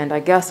 And I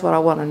guess what I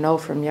want to know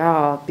from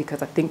y'all,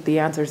 because I think the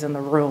answer's in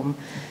the room,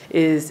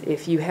 is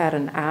if you had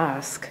an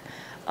ask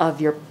of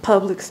your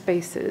public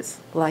spaces,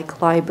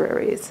 like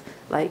libraries,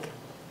 like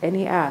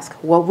any ask,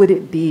 what would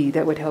it be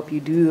that would help you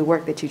do the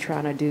work that you're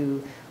trying to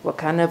do? What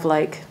kind of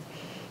like,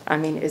 I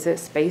mean, is it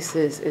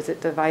spaces? Is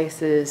it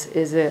devices?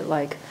 Is it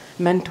like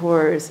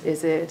mentors?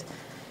 Is it,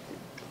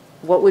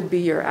 what would be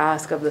your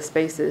ask of the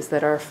spaces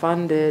that are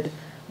funded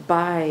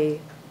by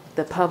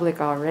the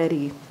public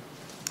already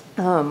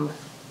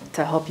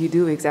to help you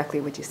do exactly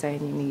what you're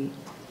saying you need?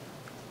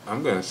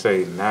 I'm going to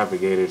say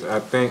navigators. I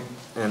think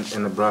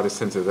in the broadest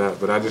sense of that,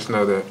 but I just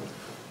know that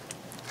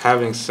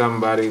having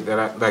somebody that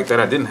I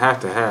didn't have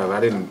to have,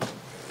 I didn't,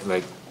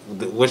 like,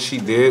 what she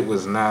did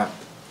was not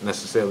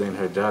necessarily in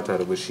her job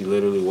title, but she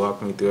literally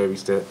walked me through every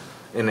step.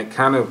 And it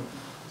kind of,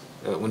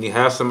 when you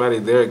have somebody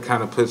there, it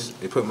kind of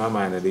put my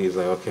mind at ease,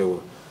 like, okay,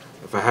 well,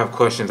 if I have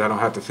questions, I don't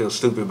have to feel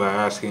stupid by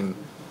asking,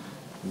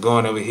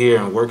 going over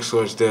here and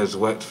WorkSource does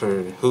what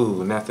for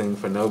who, nothing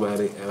for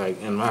nobody,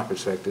 like in my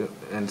perspective.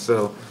 And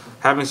so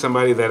having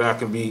somebody that I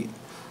can be,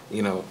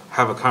 you know,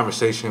 have a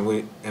conversation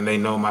with and they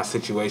know my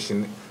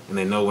situation and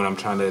they know what I'm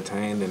trying to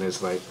attain, then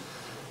it's like,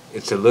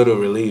 it's a little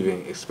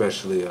relieving,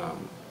 especially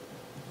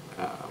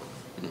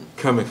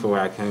coming from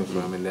where I came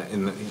from.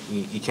 And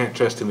you can't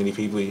trust too many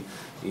people,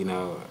 you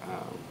know.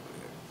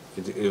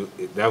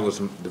 That was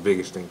the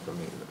biggest thing for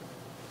me.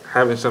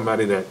 Having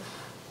somebody that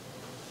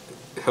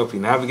help you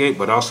navigate,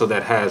 but also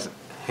that has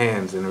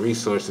hands and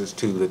resources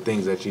to the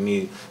things that you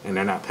need, and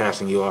they're not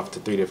passing you off to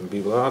 3 different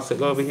people. Oh, I'll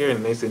go over here,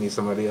 and they send you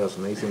somebody else,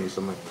 and they send you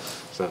somebody.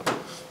 So,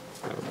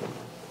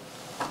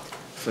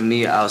 for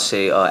me, I'll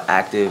say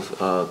active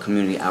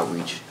community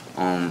outreach.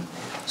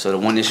 So the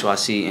one issue I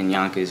see in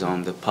Yonkers,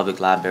 the public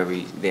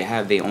library, they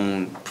have their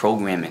own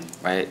programming,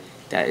 right?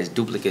 That is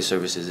duplicate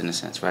services in a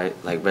sense, right?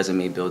 Like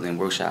resume building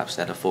workshops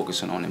that are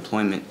focusing on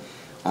employment.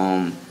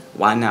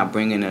 Why not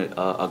bring in a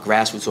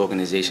grassroots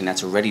organization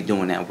that's already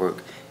doing that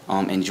work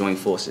and join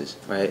forces,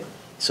 right?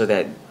 So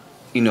that,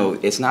 you know,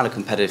 it's not a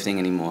competitive thing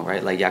anymore,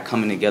 right? Like y'all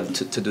coming together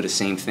to do the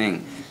same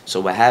thing.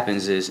 So what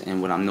happens is,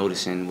 and what I'm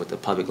noticing with the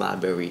public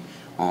library,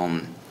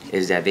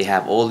 is that they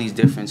have all these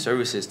different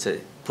services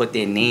to put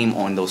their name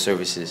on those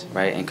services,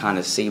 right? And kind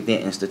of save their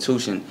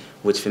institution,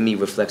 which for me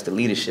reflects the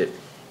leadership.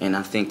 And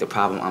I think the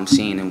problem I'm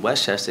seeing in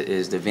Westchester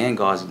is the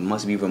vanguards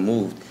must be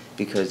removed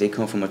because they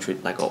come from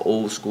like an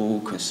old school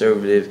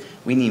conservative.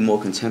 We need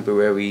more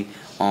contemporary,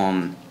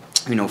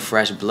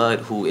 fresh blood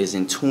who is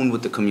in tune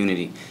with the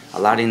community. A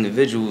lot of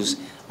individuals,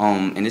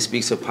 and this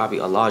speaks to probably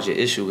a larger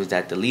issue, is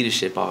that the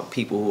leadership are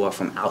people who are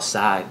from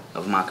outside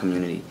of my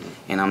community.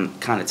 And I'm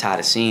kind of tired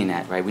of seeing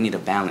that, right? We need a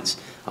balance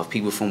of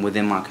people from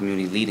within my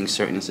community leading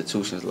certain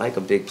institutions like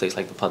a big place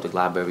like the public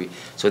library,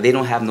 so they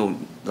don't have no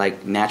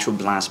like natural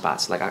blind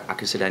spots. Like I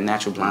consider that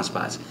natural blind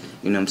spots.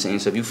 You know what I'm saying?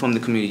 So if you're from the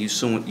community, you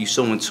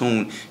so in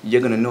tune,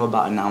 you're gonna know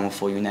about a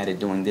 914 United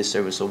doing this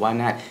service. So why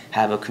not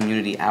have a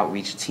community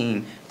outreach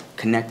team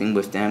connecting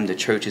with them, the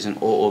churches and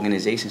all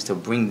organizations, to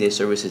bring their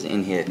services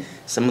in here?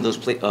 Some of those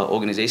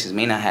organizations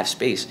may not have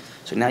space,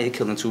 so now you're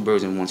killing two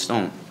birds in one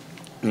stone.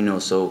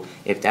 So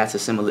if that's a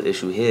similar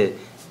issue here,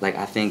 like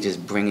I think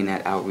just bringing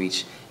that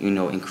outreach,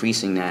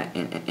 increasing that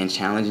and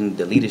challenging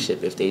the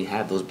leadership if they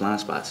have those blind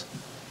spots.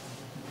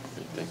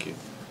 Thank you.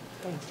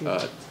 Thank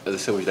you.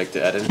 Alyssa, would you like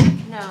to add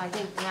anything? No, I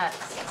think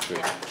that's,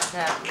 Great.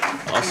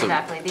 Awesome. Awesome.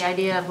 Exactly. The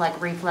idea of like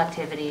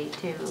reflectivity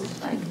too,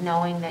 like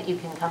knowing that you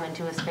can come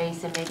into a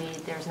space and maybe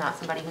there's not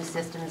somebody whose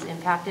system's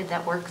impacted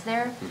that works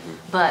there,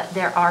 but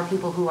there are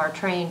people who are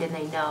trained and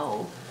they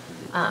know.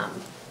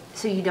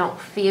 So you don't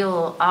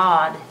feel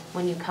odd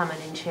when you come in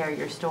and share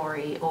your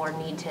story or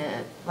need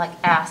to like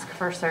ask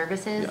for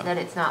services, that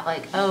it's not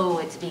like, oh,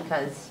 it's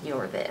because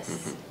you're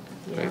this.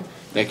 You know?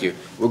 Thank you.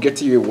 We'll get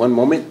to you in one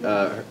moment.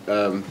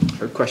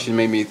 Her question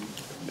made me,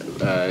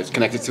 it's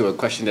connected to a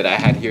question that I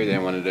had here that I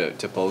wanted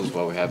to pose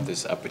while we have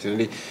this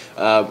opportunity.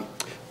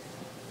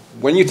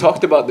 When you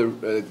talked about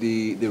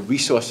the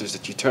resources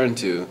that you turn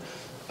to,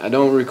 I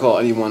don't recall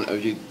anyone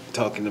of you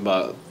talking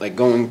about like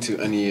going to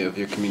any of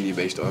your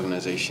community-based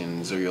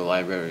organizations or your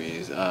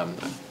libraries.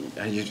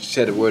 You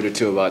said a word or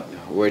two about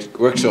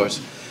WorkSource,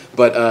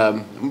 but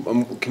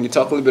can you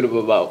talk a little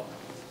bit about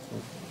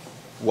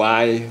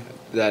why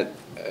that,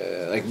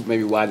 like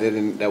maybe why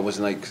that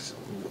wasn't like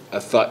a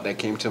thought that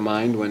came to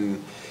mind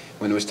when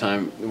it was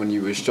time, when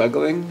you were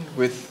struggling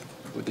with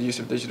the use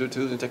of digital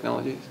tools and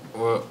technologies?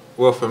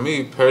 Well, for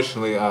me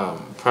personally,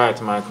 prior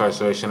to my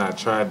incarceration, I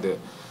tried to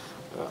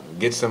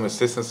get some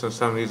assistance from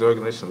some of these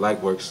organizations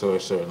like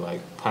WorkSource or like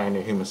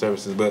Pioneer Human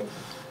Services, but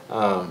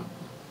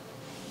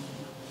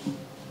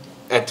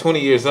at 20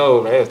 years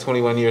old, right, at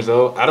 21 years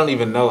old, I don't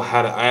even know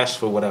how to ask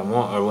for what I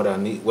want or what I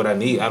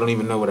need. I don't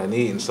even know what I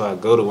need, and so I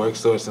go to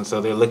WorkSource, and so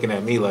they're looking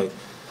at me like,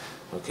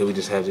 okay, we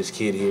just have this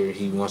kid here,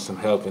 he wants some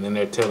help, and then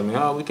they're telling me,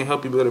 oh, we can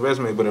help you build a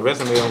resume, but a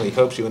resume only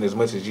helps you in as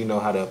much as you know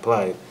how to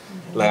apply it.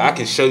 Like, I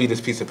can show you this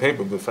piece of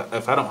paper, but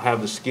if I don't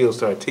have the skills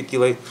to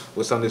articulate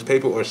what's on this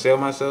paper or sell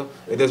myself,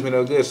 it does me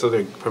no good. So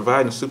they're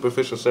providing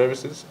superficial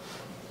services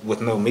with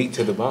no meat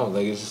to the bone.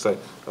 Like, it's just like,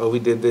 oh, we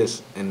did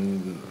this,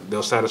 and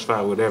they'll satisfy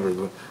whatever.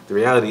 But the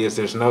reality is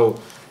there's no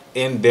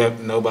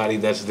in-depth, nobody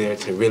that's there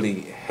to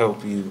really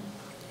help you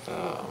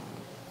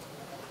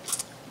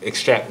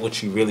extract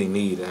what you really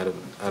need out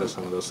of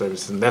some of those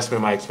services. And that's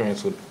been my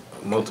experience with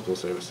multiple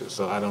services,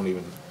 so I don't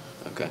even...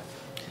 Okay.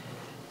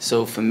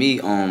 So for me,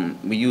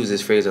 we use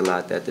this phrase a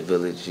lot, that the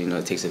village,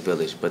 it takes a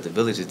village, but the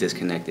village is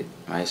disconnected,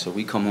 right? So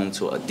we come home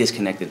to a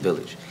disconnected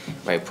village,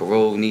 right?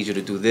 Parole needs you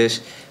to do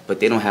this, but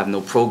they don't have no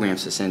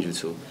programs to send you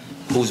to.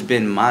 Who's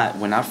been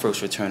when I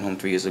first returned home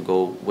 3 years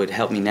ago, what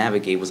helped me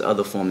navigate was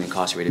other formerly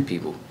incarcerated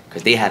people,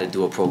 because they had to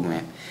do a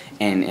program.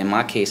 And in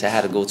my case, I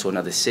had to go to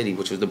another city,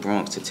 which was the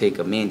Bronx, to take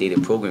a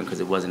mandated program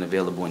because it wasn't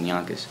available in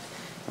Yonkers.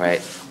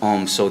 Right,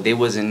 so there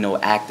wasn't no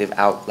active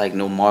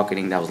no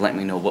marketing that was letting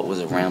me know what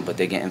was around, but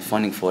they're getting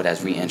funding for it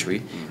as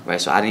re-entry,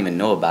 right? So I didn't even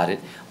know about it.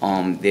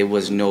 There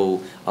was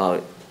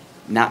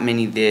not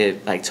many there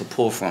like to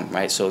pull from,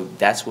 right? So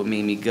that's what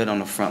made me good on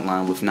the front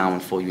line with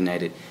 914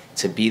 United,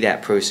 to be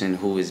that person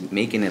who is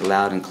making it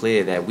loud and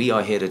clear that we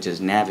are here to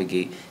just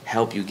navigate,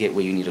 help you get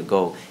where you need to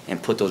go,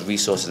 and put those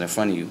resources in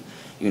front of you.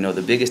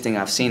 The biggest thing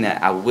I've seen,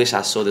 that I wish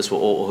I saw this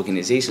with all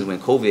organizations when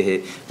COVID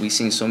hit, we've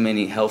seen so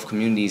many health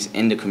communities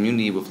in the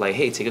community with like,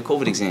 hey, take a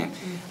COVID exam.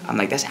 I'm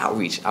like, that's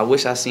outreach. I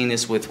wish I seen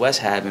this with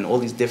West Hab and all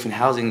these different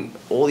housing,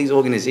 all these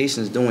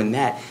organizations doing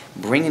that,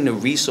 bringing the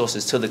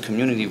resources to the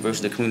community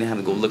versus the community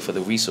having to go look for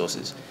the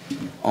resources.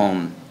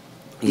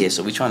 Yeah,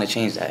 so we're trying to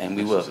change that, and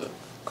we will.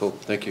 Cool,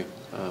 thank you.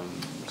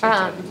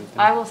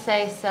 I will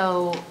say,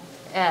 so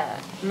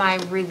my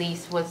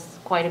release was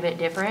quite a bit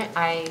different.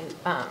 I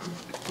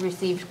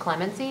received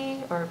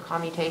clemency or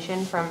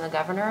commutation from the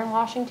governor in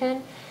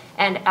Washington,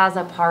 and as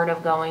a part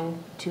of going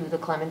to the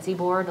clemency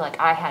board, like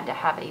I had to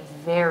have a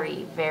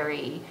very,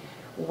 very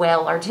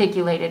well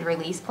articulated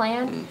release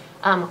plan,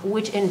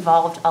 which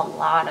involved a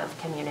lot of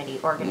community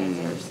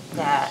organizers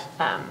that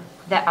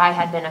I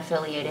had been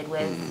affiliated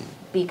with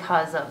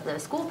because of the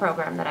school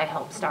program that I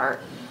helped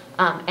start,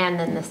 and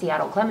then the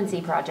Seattle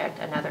Clemency Project,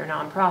 another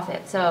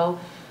nonprofit. So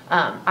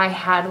I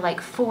had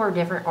like 4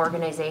 different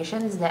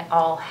organizations that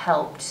all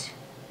helped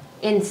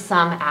in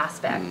some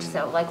aspect.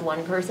 So like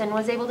one person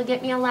was able to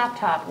get me a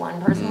laptop,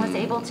 one person was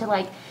able to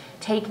like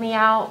take me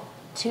out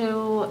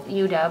to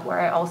UW, where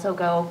I also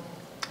go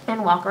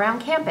and walk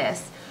around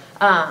campus.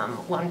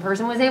 One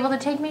person was able to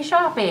take me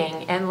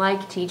shopping and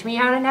like teach me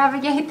how to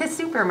navigate the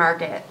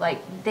supermarket.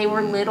 Like they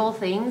were little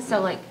things,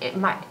 so like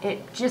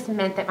it just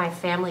meant that my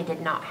family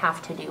did not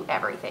have to do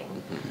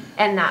everything.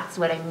 And that's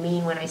what I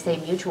mean when I say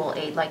mutual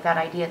aid, like that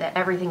idea that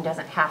everything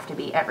doesn't have to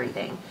be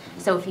everything.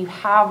 So if you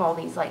have all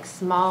these like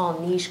small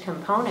niche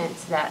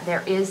components, that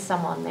there is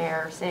someone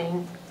there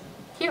saying,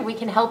 here, we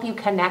can help you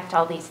connect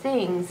all these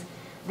things,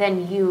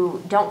 then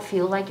you don't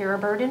feel like you're a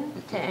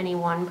burden to any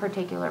one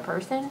particular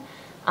person.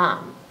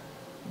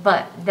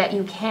 But that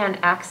you can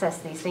access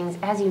these things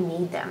as you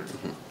need them.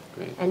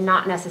 Great. And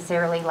not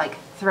necessarily like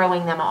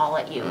throwing them all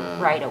at you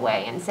right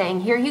away and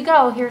saying, here you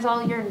go, here's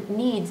all your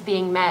needs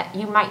being met.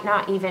 You might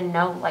not even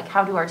know like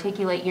how to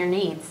articulate your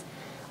needs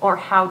or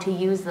how to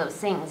use those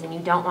things, and you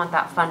don't want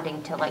that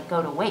funding to like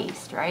go to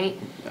waste, right?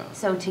 Yeah.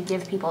 So to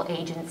give people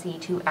agency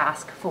to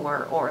ask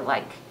for or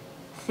like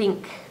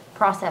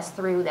process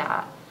through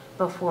that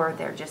before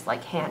they're just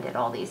like handed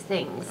all these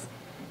things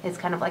is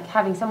kind of like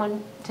having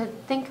someone to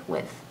think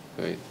with.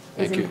 Great. Is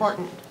Thank you.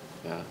 important.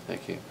 Yeah,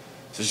 thank you.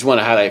 So just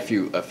want to highlight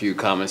a few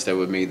comments that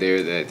were made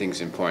there that I think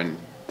is important,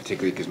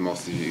 particularly because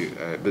most of you,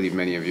 I believe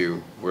many of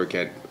you, work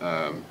at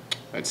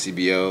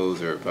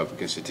CBOs or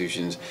public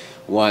institutions.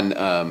 One,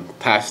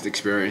 past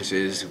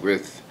experiences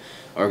with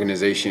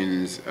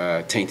organizations,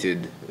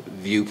 tainted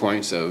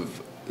viewpoints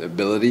of the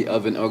ability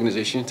of an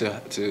organization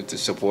to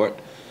support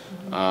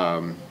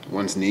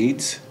one's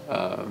needs.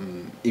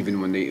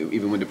 Even when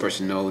the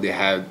person know they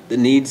have the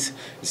needs,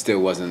 it still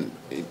wasn't.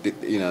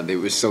 They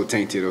were so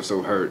tainted or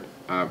so hurt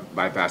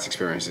by past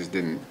experiences,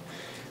 didn't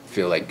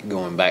feel like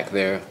going back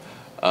there.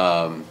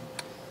 And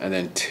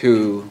then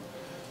two,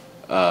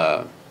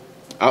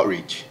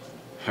 outreach,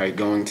 right?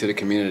 Going to the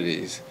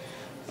communities,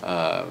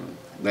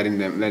 letting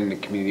the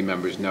community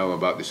members know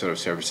about the sort of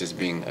services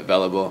being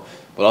available,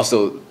 but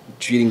also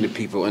treating the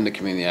people in the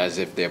community as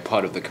if they're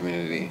part of the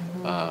community.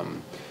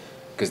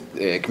 Because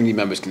community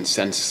members can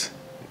sense,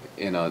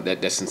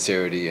 that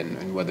sincerity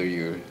and whether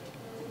you're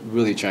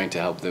really trying to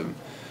help them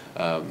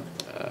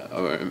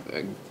or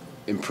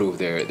improve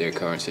their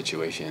current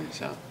situation.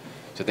 So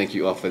thank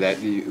you all for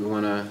that. Do you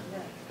want to?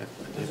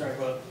 Sorry,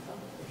 well,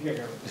 if you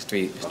There's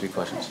three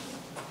questions.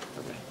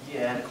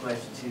 Yeah, I had a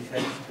question too. Should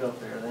I just go up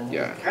there then?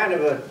 Yeah. Kind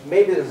of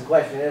maybe there's a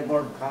question, it's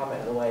more of a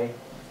comment in a way.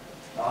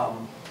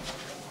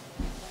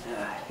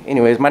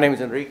 Anyways, my name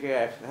is Enrique.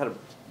 I had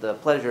the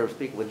pleasure of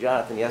speaking with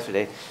Jonathan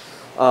yesterday.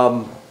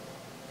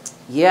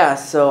 Yeah,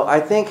 so I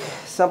think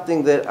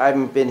something that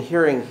I've been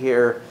hearing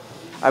here,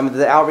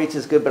 the outreach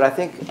is good, but I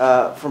think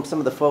from some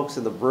of the folks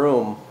in the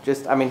room,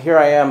 here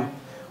I am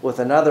with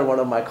another one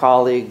of my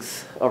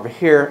colleagues over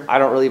here, I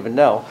don't really even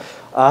know,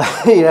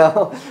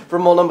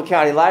 from Multnomah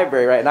County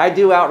Library, right? And I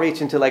do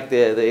outreach into like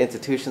the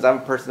institutions. I'm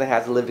a person that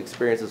has a lived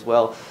experience as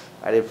well.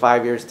 I did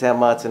 5 years, 10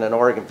 months in an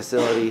Oregon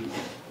facility.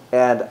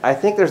 And I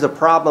think there's a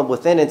problem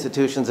within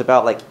institutions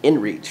about like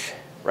in-reach,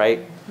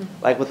 right?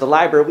 Like with the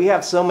library, we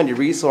have so many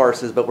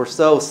resources, but we're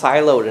so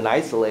siloed and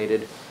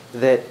isolated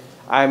that,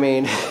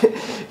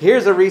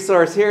 here's a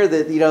resource here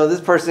that,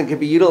 this person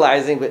could be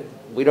utilizing, but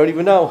we don't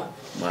even know.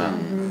 Wow.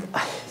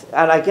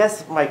 And I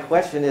guess my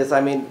question is,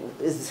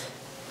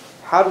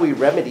 how do we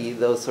remedy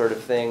those sort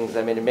of things?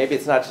 Maybe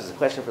it's not just a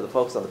question for the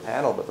folks on the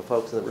panel, but the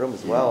folks in the room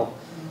as well.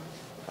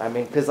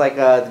 Because like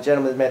the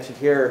gentleman mentioned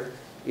here,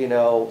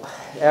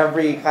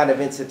 every kind of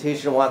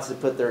institution wants to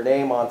put their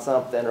name on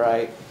something,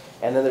 right?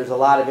 And then there's a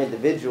lot of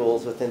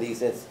individuals within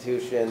these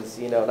institutions,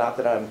 not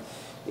that I'm,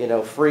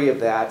 free of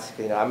that.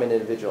 I'm an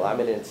individual, I'm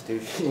an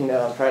institution,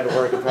 I'm trying to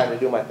work and trying to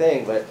do my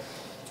thing, but,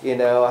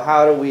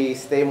 how do we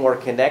stay more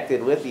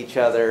connected with each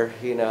other,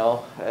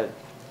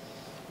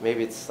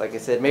 maybe it's, like I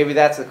said, maybe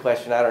that's the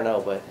question, I don't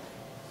know, but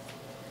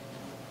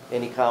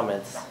any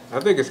comments? I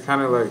think it's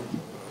kind of like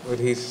what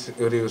he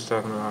was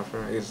talking about.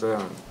 Is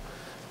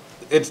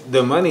it's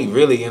the money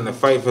really in the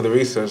fight for the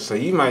research. So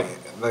you might,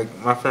 like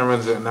my friend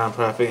runs a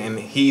nonprofit and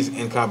he's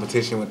in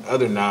competition with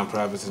other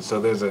nonprofits, and so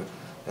there's a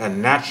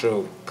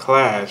natural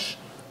clash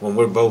when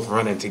we're both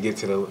running to get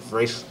to the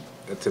race,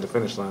 to the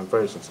finish line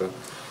first. And so,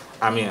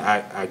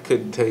 I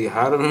couldn't tell you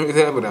how to remember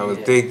that, but I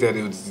would think that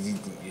it would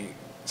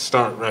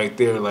start right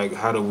there. Like,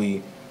 how do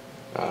we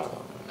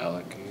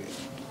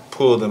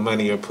pull the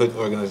money or put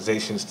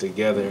organizations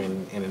together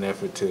in an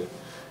effort to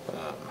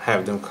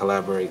have them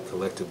collaborate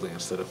collectively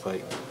instead of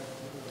fight?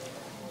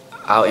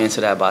 I'll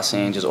answer that by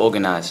saying just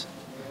organize.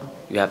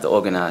 You have to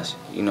organize.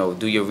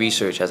 Do your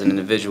research as an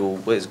individual.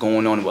 What is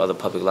going on with other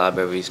public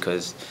libraries?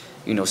 Because,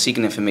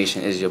 seeking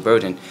information is your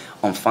burden.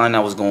 Finding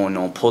out what's going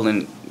on,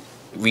 pulling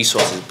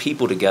resources,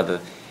 people together,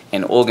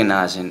 and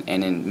organizing,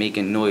 and then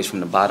making noise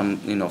from the bottom,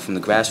 from the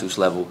grassroots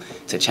level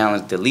to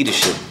challenge the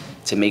leadership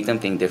to make them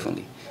think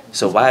differently.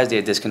 So why is there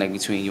a disconnect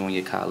between you and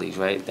your colleagues,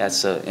 right?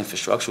 That's an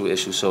infrastructural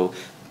issue. So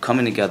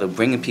coming together,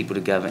 bringing people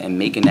together, and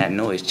making that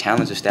noise,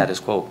 challenge the status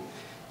quo.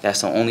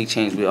 That's the only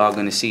change we are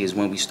going to see is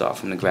when we start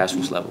from the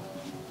grassroots level.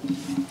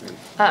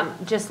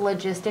 Just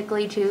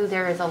logistically too,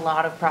 there is a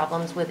lot of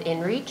problems with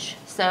in-reach.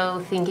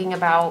 So thinking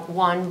about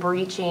one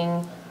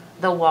breaching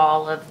the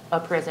wall of a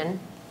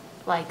prison,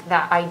 like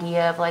that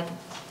idea of like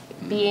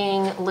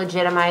being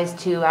legitimized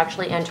to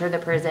actually enter the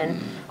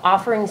prison,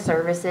 offering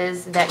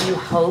services that you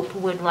hope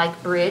would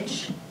like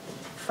bridge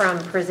from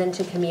prison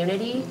to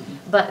community,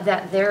 but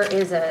that there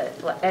is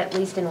at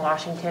least in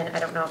Washington, I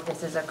don't know if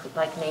this is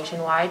like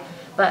nationwide,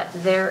 but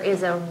there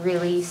is a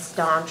really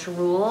staunch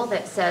rule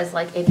that says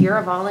like if you're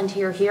a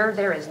volunteer here,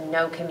 there is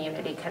no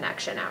community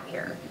connection out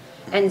here.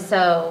 And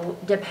so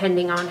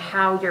depending on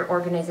how your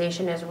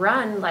organization is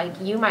run, like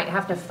you might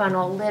have to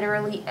funnel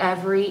literally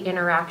every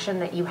interaction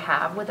that you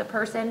have with a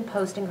person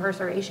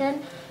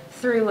post-incarceration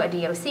through a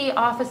DOC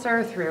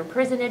officer, through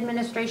prison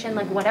administration,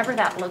 like whatever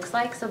that looks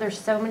like. So there's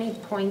so many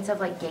points of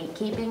like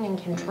gatekeeping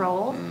and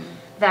control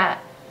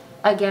that,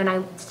 again,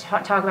 I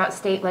talk about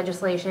state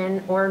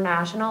legislation or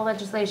national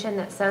legislation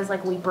that says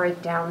like we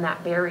break down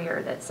that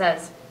barrier that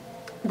says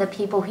the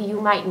people who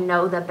you might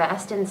know the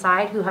best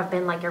inside, who have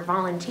been like your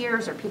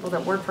volunteers or people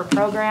that work for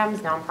programs,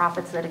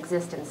 nonprofits that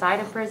exist inside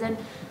of prison,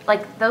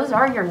 like those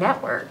are your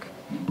network.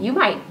 You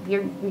might,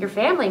 your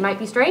family might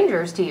be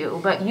strangers to you,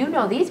 but you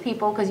know these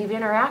people because you've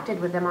interacted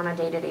with them on a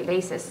day-to-day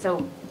basis.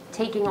 So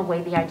taking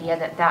away the idea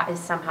that that is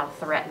somehow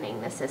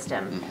threatening the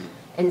system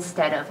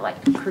instead of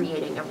like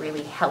creating a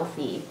really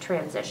healthy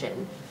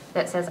transition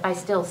that says, I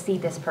still see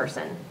this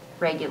person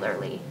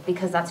regularly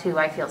because that's who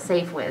I feel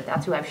safe with,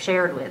 that's who I've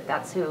shared with,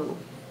 that's who,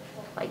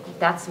 like,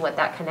 that's what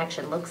that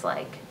connection looks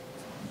like.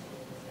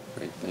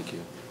 Great, thank you.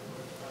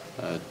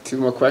 2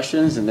 more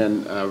questions, and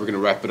then we're going to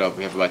wrap it up.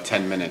 We have about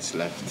 10 minutes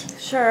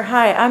left. Sure.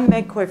 Hi, I'm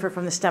Meg Coifer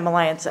from the STEM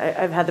Alliance.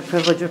 I've had the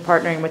privilege of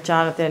partnering with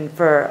Jonathan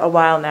for a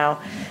while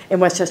now in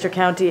Westchester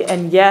County,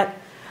 and yet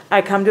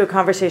I come to a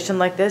conversation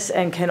like this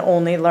and can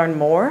only learn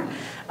more.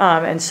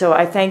 And so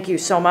I thank you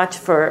so much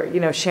for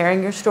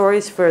sharing your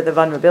stories, for the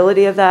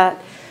vulnerability of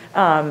that.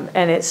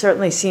 And it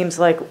certainly seems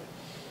like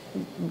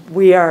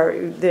we are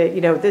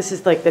this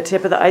is like the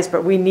tip of the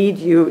iceberg. We need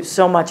you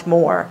so much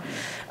more.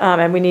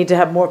 And we need to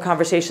have more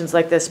conversations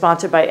like this,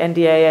 sponsored by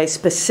NDAA,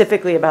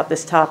 specifically about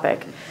this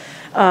topic.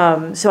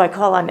 So I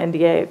call on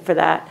NDAA for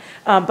that.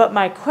 But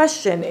my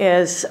question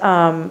is,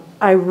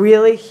 I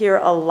really hear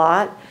a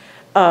lot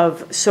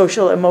of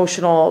social,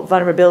 emotional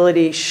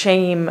vulnerability,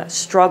 shame,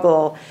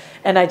 struggle,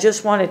 and I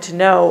just wanted to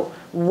know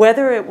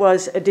whether it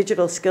was a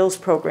digital skills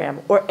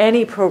program or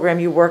any program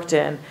you worked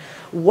in,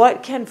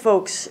 what can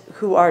folks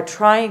who are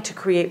trying to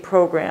create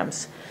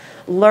programs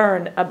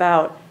learn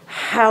about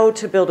how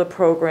to build a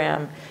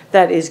program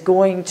that is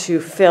going to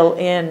fill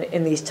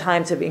in these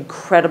times of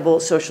incredible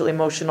social,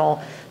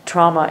 emotional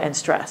trauma and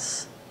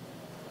stress?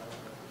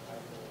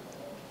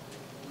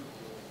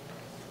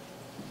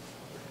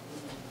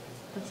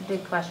 That's a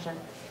big question.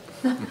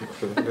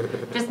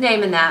 Just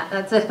naming that,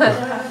 that's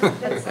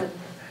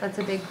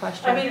a big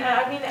question. I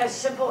mean, as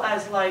simple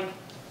as like,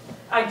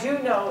 I do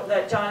know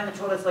that Jonathan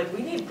told us like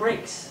we need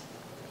breaks.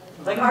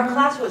 Like our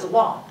class was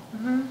long.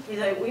 He's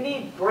like, we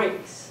need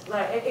breaks.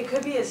 Like it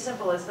could be as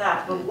simple as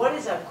that. But what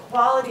is a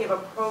quality of a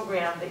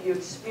program that you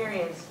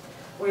experienced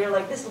where you're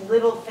like, this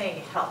little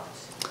thing helped?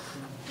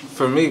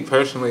 For me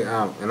personally,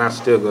 and I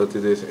still go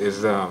through this,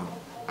 is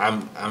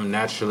I'm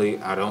naturally,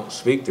 I don't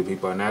speak to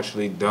people. I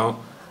naturally don't.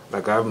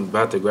 Like I'm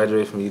about to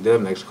graduate from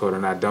UW next quarter,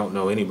 and I don't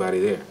know anybody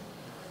there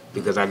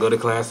because I go to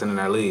class and then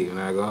I leave, and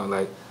I go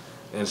like,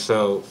 and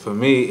so for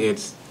me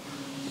it's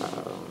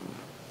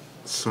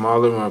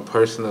smaller, more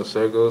personal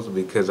circles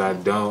because I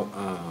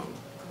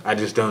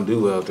just don't do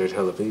well if there's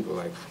hella people.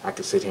 Like I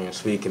could sit here and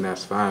speak and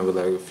that's fine, but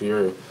like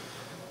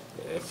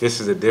if this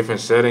is a different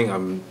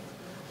setting,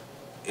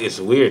 it's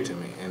weird to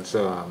me, and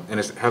so and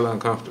it's hella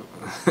uncomfortable,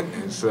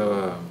 and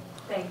so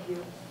Thank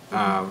you.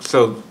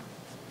 So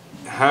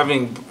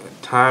having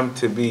time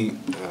to be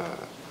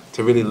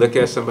to really look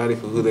at somebody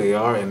for who they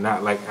are and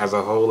not like as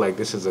a whole, like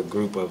this is a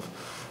group of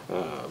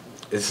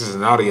this is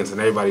an audience and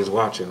everybody's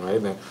watching,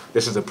 right? Now,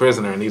 this is a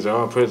prisoner and these are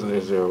all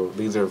prisoners,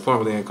 these are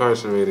formerly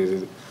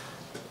incarcerated,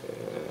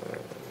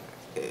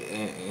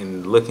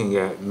 and looking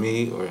at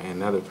me or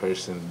another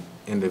person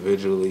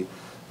individually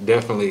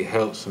definitely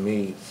helps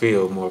me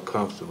feel more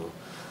comfortable.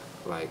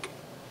 Like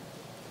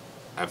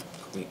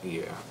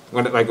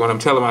when I'm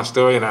telling my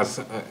story, and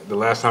the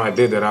last time I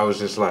did that, I was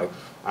just like,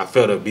 I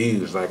felt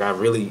abused. Like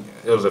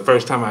it was the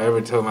first time I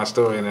ever told my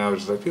story, and I was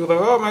just like, people were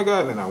like, oh my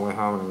God, and then I went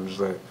home and I was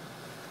just like,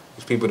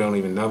 these people don't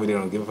even know me, they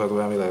don't give a fuck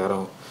about me.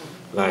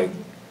 Like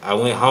I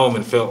went home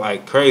and felt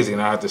like crazy,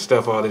 and I had to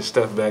stuff all this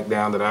stuff back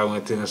down that I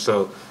went through. And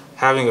so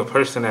having a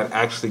person that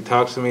actually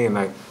talks to me and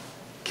like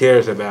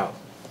cares about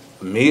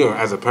me or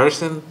as a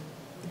person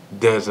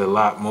does a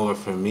lot more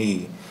for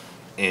me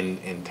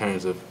in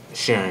terms of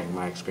sharing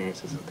my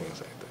experiences and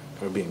things like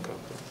that, or being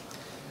comfortable.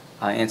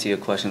 I answer your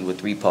question with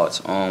 3 parts.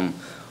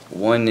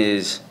 One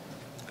is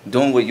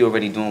doing what you're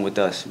already doing with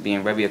us,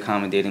 being very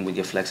accommodating with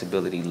your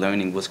flexibility,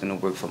 learning what's going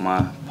to work for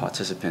my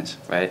participants,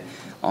 right?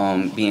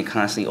 Being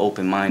constantly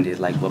open-minded,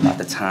 like about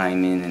the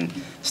timing and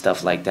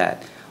stuff like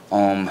that.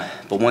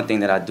 But one thing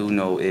that I do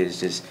know is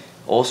just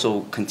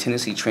also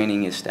continuously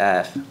training your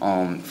staff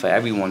for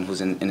everyone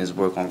who's in this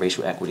work on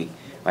racial equity,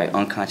 right?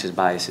 Unconscious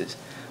biases.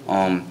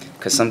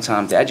 Because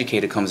sometimes the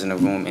educator comes in the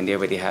room and they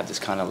already have this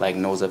kind of like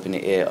nose up in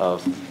the air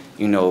of,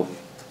 you know,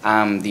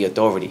 I'm the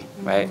authority,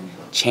 right?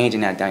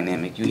 Changing that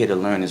dynamic. You're here to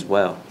learn as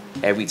well.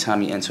 Every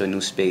time you enter a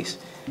new space,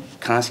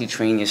 constantly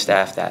train your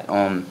staff that.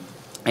 And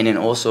then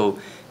also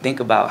think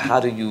about how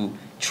do you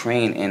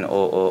train and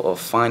or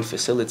find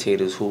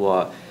facilitators who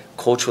are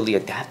culturally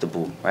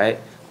adaptable, right?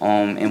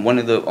 And one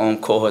of the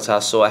cohorts I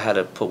saw, I had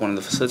to put one of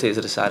the facilitators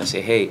to the side and say,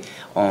 hey,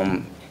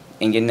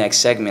 in your next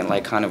segment,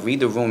 like kind of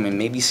read the room and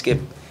maybe skip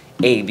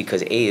A,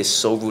 because A is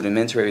so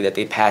rudimentary that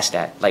they pass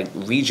that. Like,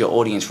 read your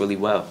audience really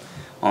well.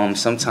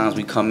 Sometimes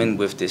we come in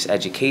with this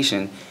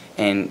education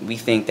and we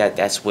think that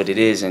that's what it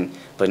is,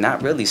 but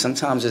not really.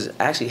 Sometimes it's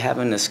actually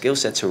having the skill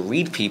set to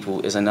read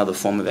people is another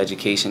form of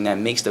education that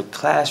makes the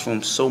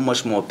classroom so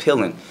much more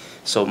appealing.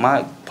 So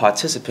my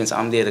participants,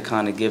 I'm there to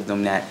kind of give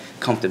them that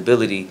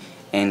comfortability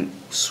and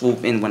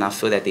swoop in when I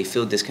feel that they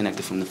feel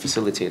disconnected from the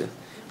facilitator,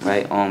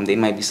 right? There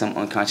might be some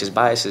unconscious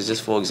biases.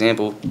 Just for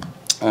example,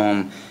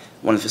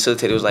 one of the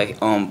facilitators was like,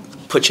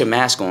 put your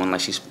mask on.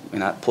 Like,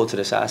 and I pulled to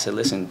the side, I said,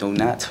 listen, do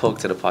not talk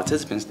to the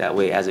participants that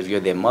way as if you're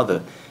their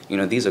mother. You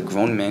know, these are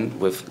grown men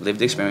with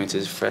lived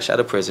experiences, fresh out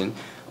of prison.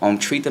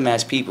 Treat them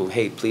as people.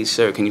 Hey, please,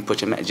 sir, can you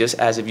put your mask, just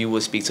as if you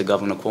would speak to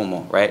Governor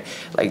Cuomo, right?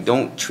 Like,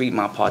 don't treat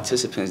my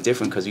participants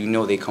different because you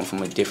know they come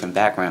from a different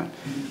background.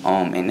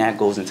 And that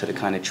goes into the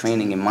kind of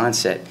training and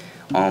mindset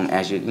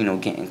as you're, you know,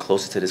 getting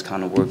closer to this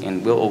kind of work.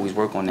 And we'll always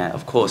work on that,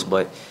 of course,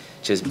 but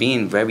just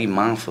being very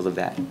mindful of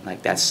that.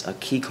 Like, that's a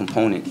key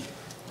component.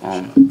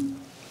 Yeah.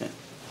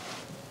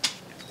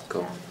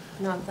 Cool.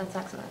 No, that's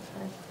excellent.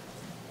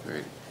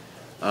 Great.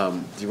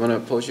 Do you want to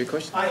pose your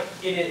question?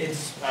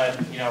 It's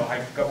you know,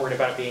 I got worried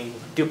about being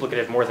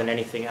duplicative more than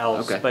anything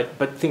else. Okay.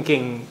 But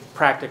thinking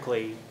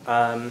practically,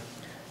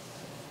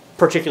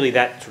 particularly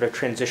that sort of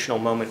transitional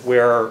moment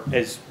where,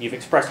 as you've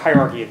expressed,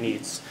 hierarchy of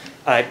needs,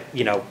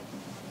 you know,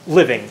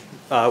 living,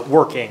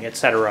 working,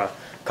 etc.,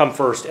 come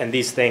first, and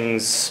these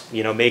things,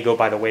 you know, may go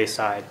by the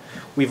wayside.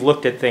 We've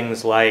looked at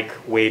things like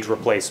wage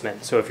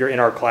replacement. So if you're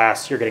in our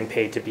class, you're getting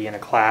paid to be in a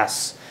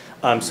class,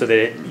 so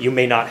that you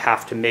may not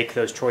have to make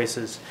those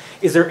choices.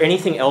 Is there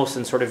anything else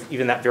in sort of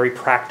even that very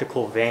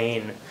practical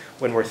vein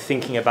when we're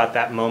thinking about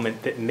that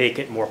moment that make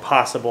it more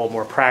possible,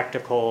 more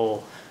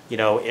practical, you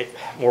know,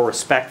 more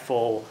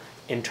respectful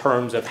in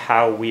terms of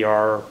how we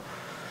are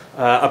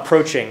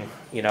approaching,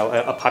 you know,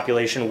 a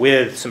population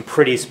with some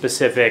pretty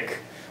specific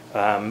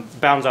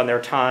bounds on their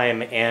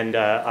time and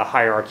a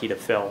hierarchy to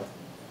fill?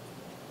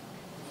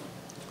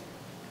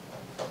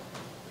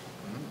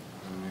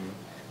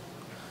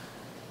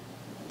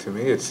 To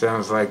me, it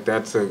sounds like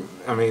that's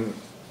I mean,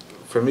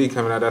 for me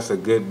coming out, that's a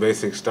good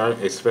basic start,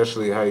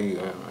 especially how you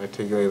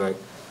articulate, like,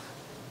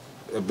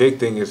 a big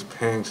thing is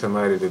paying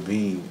somebody to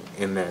be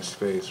in that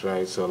space,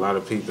 right? So a lot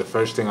of people, the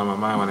first thing on my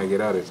mind when I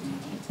get out is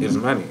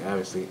money,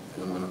 obviously.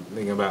 I'm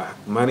thinking about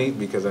money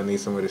because I need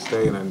somewhere to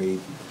stay and I need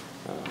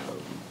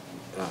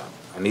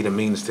a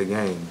means to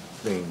gain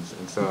things.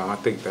 And so I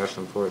think that's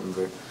important.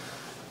 But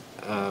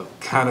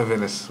kind of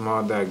in a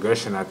small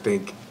digression, I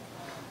think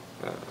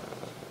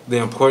the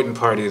important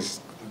part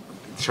is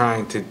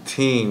trying to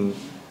team,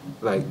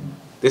 like,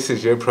 this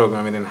is your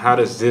program, and then how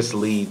does this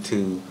lead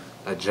to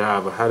a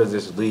job, or how does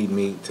this lead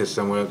me to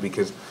somewhere?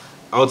 Because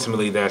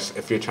ultimately, that's,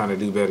 if you're trying to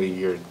do better,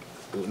 you're,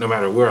 no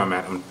matter where I'm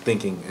at, I'm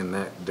thinking in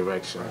that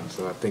direction.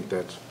 So I think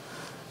that's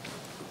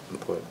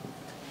important.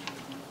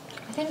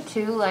 I think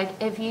too, like,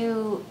 if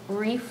you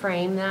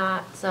reframe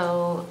that,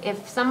 so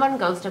if someone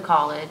goes to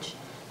college,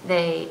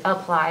 they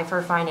apply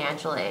for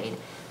financial aid,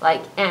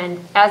 like,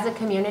 and as a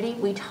community,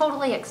 we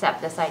totally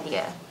accept this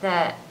idea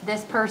that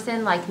this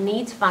person, like,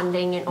 needs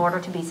funding in order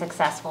to be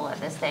successful at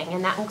this thing,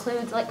 and that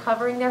includes, like,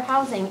 covering their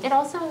housing. It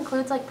also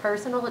includes, like,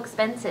 personal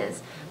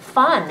expenses.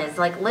 Fun is,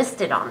 like,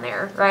 listed on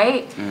there,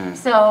 right?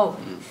 So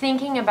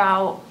thinking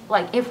about,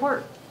 like, if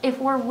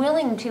we're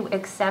willing to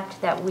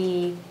accept that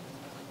we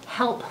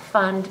help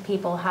fund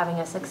people having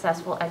a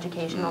successful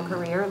educational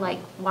career, like,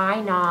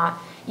 why not?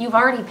 You've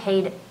already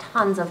paid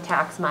tons of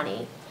tax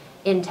money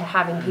into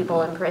having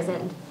people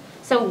imprisoned.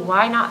 So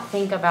why not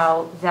think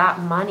about that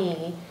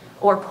money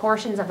or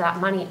portions of that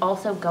money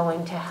also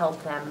going to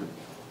help them,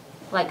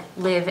 like,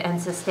 live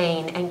and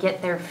sustain and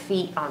get their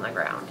feet on the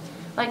ground?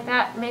 Like,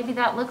 that, maybe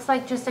that looks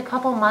like just a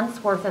couple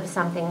months worth of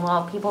something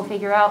while people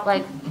figure out,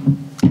 like,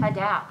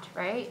 adapt,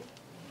 right?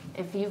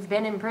 If you've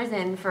been in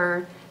prison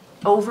for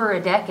over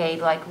a decade,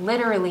 like,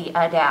 literally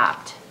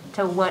adapt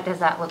to what does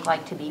that look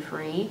like to be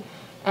free,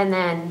 and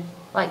then,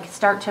 like,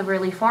 start to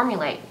really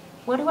formulate,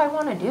 what do I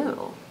want to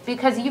do?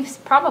 Because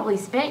you've probably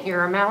spent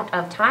your amount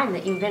of time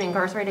that you've been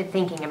incarcerated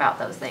thinking about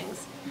those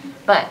things.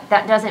 But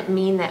that doesn't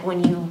mean that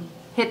when you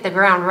hit the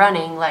ground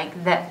running,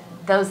 like, that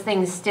those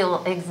things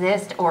still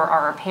exist or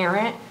are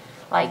apparent.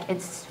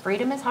 Like,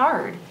 freedom is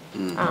hard.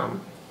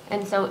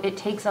 And so it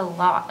takes a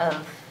lot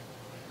of,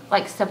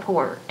 like,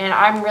 support. And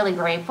I'm really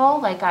grateful.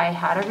 Like, I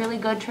had a really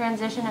good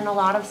transition and a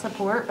lot of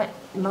support, but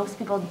most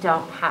people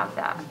don't have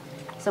that.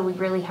 So we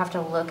really have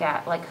to look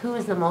at, like, who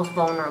is the most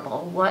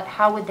vulnerable?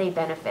 How would they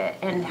benefit?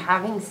 And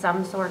having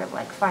some sort of,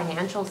 like,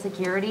 financial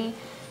security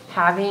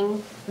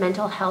having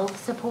mental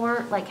health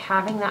support, like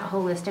having that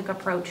holistic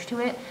approach to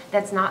it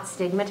that's not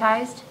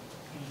stigmatized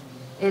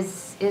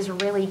is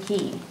really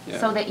key. Yeah.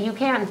 So that you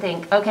can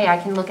think, okay, I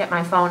can look at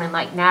my phone and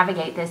like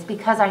navigate this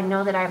because I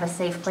know that I have a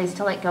safe place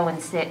to like go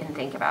and sit and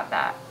think about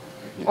that.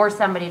 Yeah. Or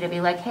somebody to be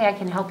like, hey, I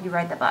can help you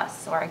ride the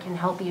bus, or I can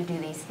help you do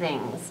these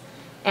things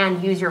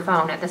and use your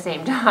phone at the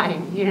same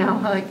time, you know,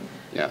 like.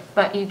 Yeah.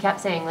 But you kept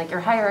saying like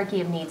your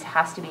hierarchy of needs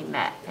has to be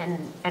met, and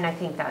I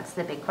think that's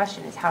the big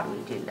question is how do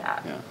we do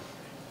that? Yeah.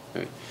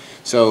 Okay.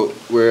 So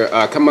we're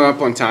coming up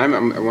on time.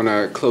 I want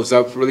to close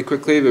up really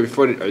quickly, but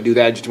before I do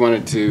that, I just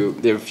wanted to,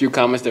 there are a few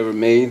comments that were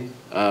made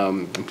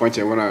and points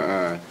I want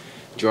to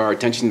draw our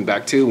attention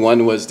back to.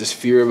 One was this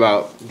fear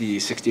about the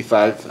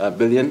 $65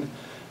 billion,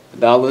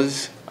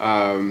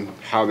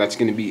 how that's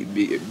going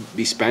to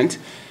be spent.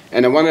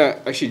 And I want to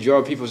actually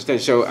draw people's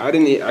attention. So I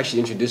didn't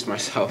actually introduce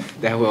myself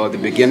that well at the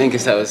beginning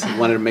because I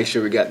wanted to make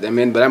sure we got them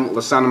in. But I'm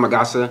Lassana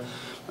Magassa.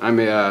 I'm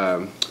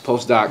a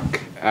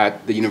postdoc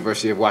at the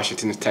University of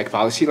Washington's Tech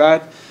Policy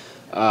Lab.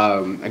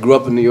 I grew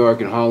up in New York,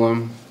 in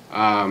Harlem.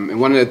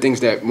 And one of the things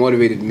that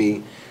motivated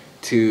me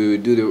to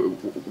do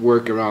the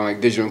work around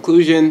like digital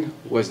inclusion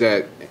was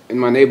that in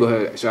my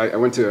neighborhood, so I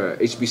went to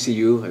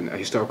HBCU, a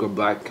historical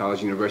black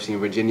college university in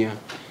Virginia,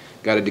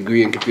 got a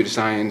degree in computer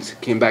science,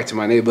 came back to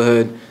my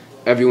neighborhood.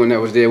 Everyone that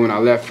was there when I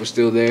left was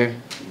still there,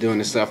 doing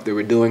the stuff they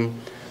were doing.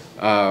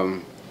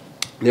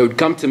 They would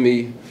come to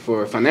me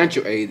for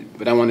financial aid,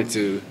 but I wanted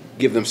to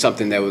give them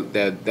something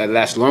that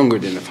lasts longer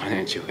than the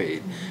financial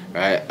aid,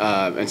 right?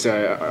 And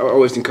so I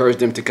always encouraged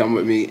them to come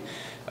with me,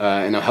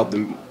 and I'll help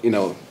them, you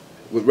know,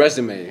 with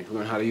resume,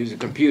 learn how to use a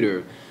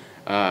computer.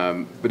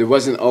 But it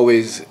wasn't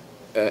always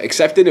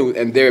accepted,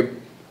 and their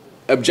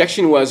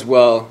objection was,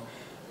 well,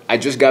 I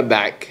just got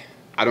back,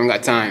 I don't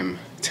got time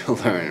to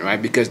learn,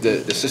 right? Because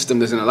the system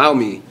doesn't allow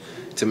me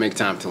to make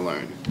time to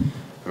learn,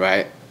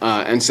 right?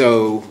 And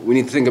so we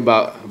need to think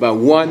about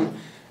one,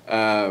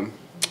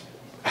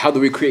 how do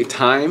we create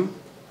time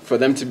for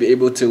them to be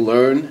able to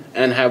learn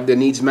and have their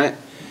needs met?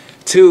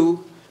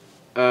 Two,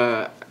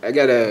 I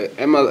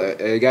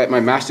got my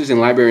master's in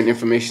library and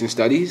information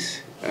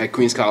studies at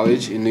Queens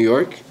College in New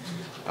York.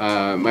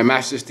 My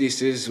master's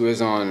thesis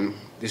was on,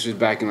 this was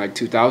back in like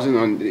 2000,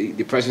 on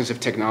the presence of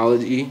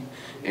technology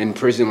in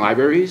prison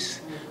libraries.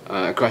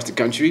 Across the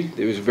country.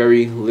 There was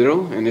very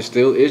little, and there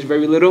still is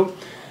very little.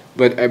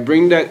 But I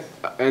bring that,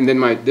 and then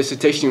my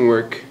dissertation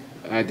work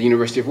at the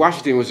University of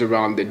Washington was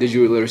around the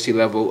digital literacy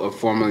level of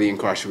formerly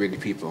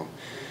incarcerated people.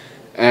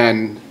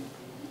 And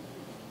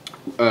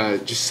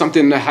just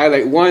something to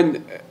highlight.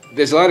 One,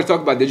 there's a lot of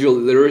talk about digital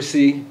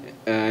literacy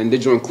and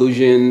digital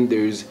inclusion.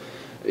 There's,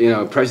 you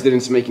know,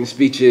 presidents making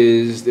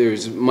speeches,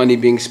 there's money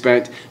being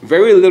spent.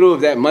 Very little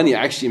of that money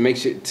actually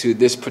makes it to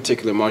this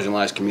particular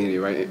marginalized community,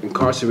 right?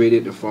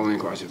 Incarcerated and formerly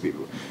incarcerated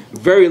people.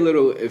 Very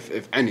little,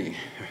 if any,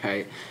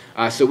 right?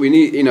 So we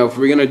need, you know, if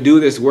we're gonna do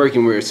this work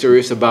and we're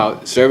serious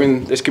about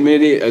serving this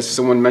community, as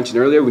someone mentioned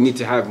earlier, we need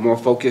to have more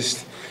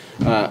focused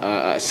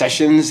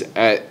sessions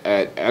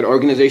at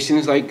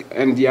organizations like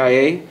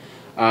NDIA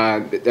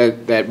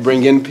that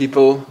bring in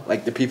people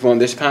like the people on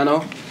this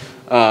panel,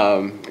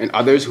 and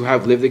others who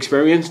have lived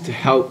experience to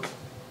help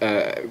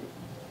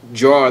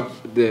draw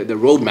the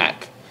roadmap,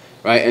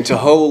 right? And to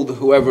hold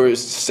whoever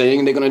is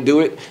saying they're going to do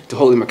it, to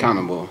hold them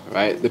accountable,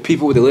 right? The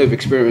people with the lived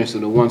experience are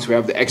the ones who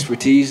have the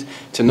expertise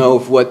to know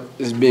if what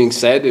is being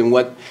said and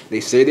what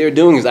they say they're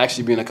doing is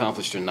actually being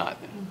accomplished or not,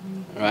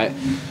 right?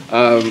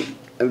 And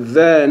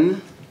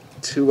then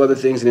two other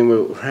things, and then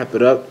we'll wrap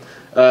it up.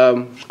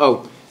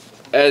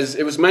 As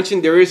it was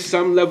mentioned, there is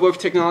some level of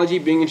technology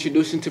being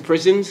introduced into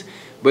prisons.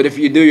 But if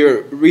you do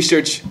your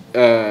research,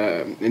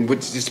 and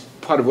which is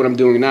part of what I'm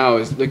doing now,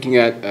 is looking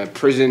at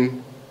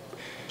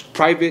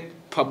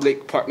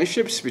private-public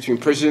partnerships between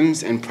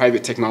prisons and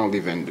private technology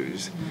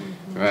vendors,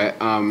 right?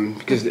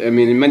 Because, I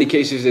mean, in many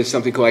cases, there's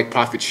something called like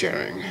profit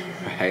sharing,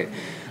 right?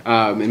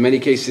 In many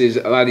cases,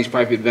 a lot of these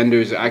private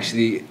vendors are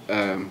actually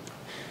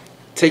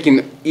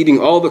eating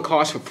all the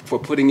costs for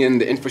putting in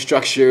the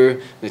infrastructure,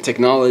 the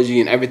technology,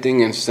 and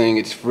everything, and saying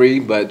it's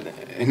free, but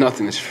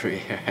nothing is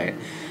free, right?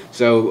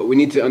 So we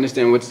need to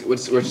understand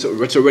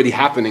what's already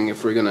happening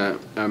if we're gonna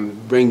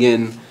bring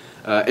in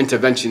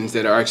interventions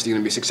that are actually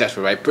gonna be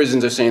successful, right?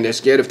 Prisons are saying they're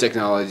scared of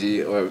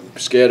technology or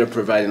scared of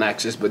providing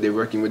access, but they're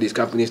working with these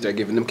companies that are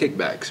giving them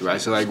kickbacks,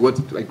 right? So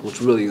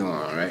what's really going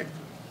on, right?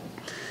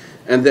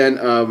 And then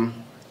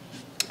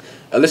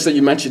Alyssa,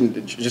 you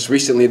mentioned just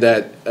recently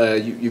that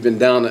you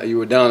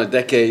were down a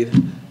decade,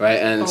 right?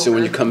 And so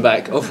when you come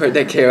back, over a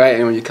decade, right?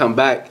 And when you come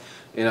back,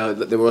 you know,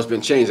 the world's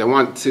been changed. I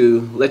want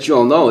to let you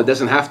all know it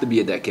doesn't have to be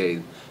a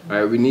decade,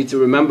 right? We need to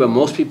remember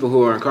most people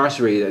who are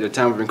incarcerated at the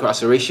time of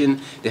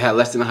incarceration, they had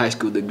less than a high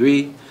school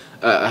degree,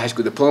 a high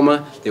school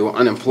diploma, they were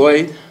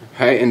unemployed,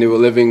 right? And they were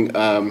living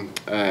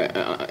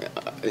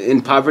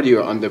in poverty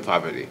or under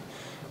poverty,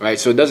 right?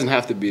 So it doesn't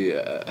have to be,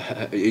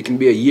 it can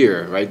be a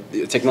year, right?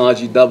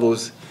 Technology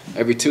doubles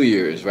every 2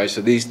 years, right?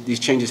 So these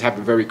changes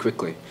happen very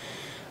quickly.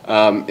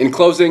 In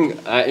closing,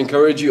 I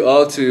encourage you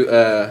all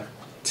to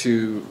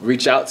to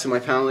reach out to my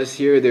panelists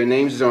here. Their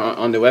names are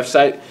on the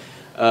website.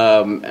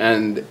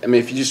 And I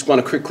mean, if you just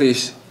want to quickly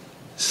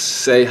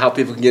say how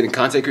people can get in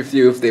contact with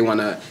you, if they want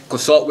to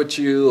consult with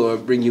you or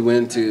bring you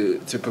in to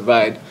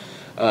provide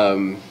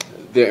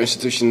their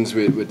institutions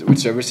with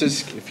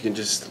services, if you can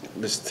just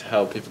list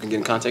how people can get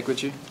in contact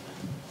with you.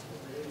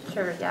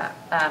 Sure, yeah.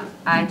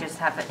 I just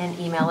have an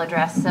email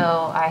address,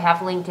 so I have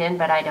LinkedIn,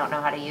 but I don't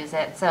know how to use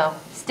it, so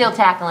still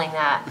tackling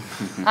that.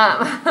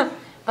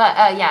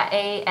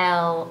 Yeah,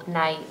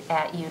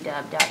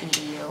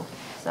 alknight@uw.edu.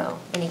 So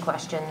any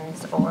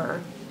questions, or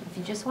if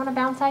you just want to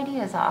bounce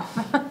ideas off.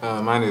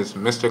 Mine is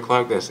Mr.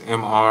 Clark, that's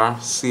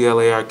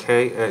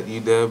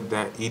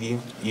MrClark@uw.edu,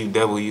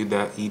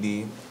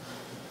 uw.edu.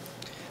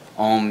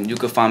 You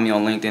can find me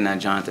on LinkedIn at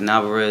Jonathan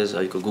Alvarez,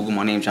 or you can Google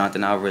my name,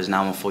 Jonathan Alvarez,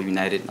 914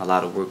 United. A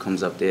lot of work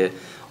comes up there.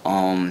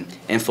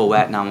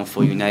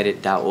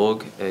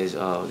 Info@914united.org is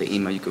the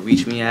email you can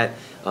reach me at.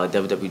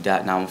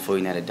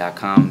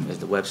 www.914united.com is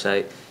the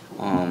website.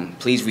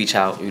 Please reach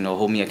out,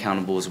 hold me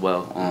accountable as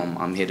well.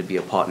 I'm here to be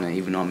a partner,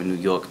 even though I'm in New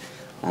York.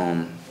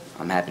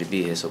 I'm happy to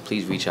be here, so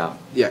please reach out.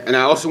 Yeah, and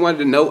I also wanted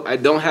to note, I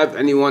don't have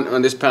anyone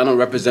on this panel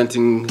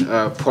representing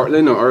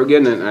Portland or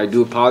Oregon, and I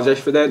do apologize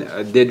for that.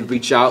 I did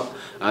reach out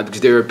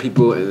because there are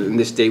people in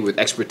this state with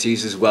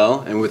expertise as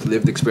well and with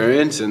lived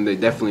experience, and they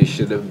definitely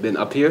should have been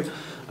up here.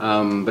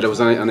 But I was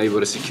unable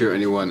to secure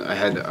anyone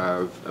ahead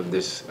of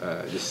this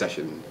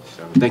session.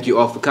 So thank you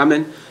all for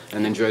coming,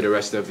 and enjoy the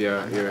rest of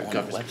your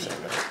conference.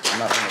 I'm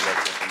not on the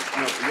website.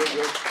 No,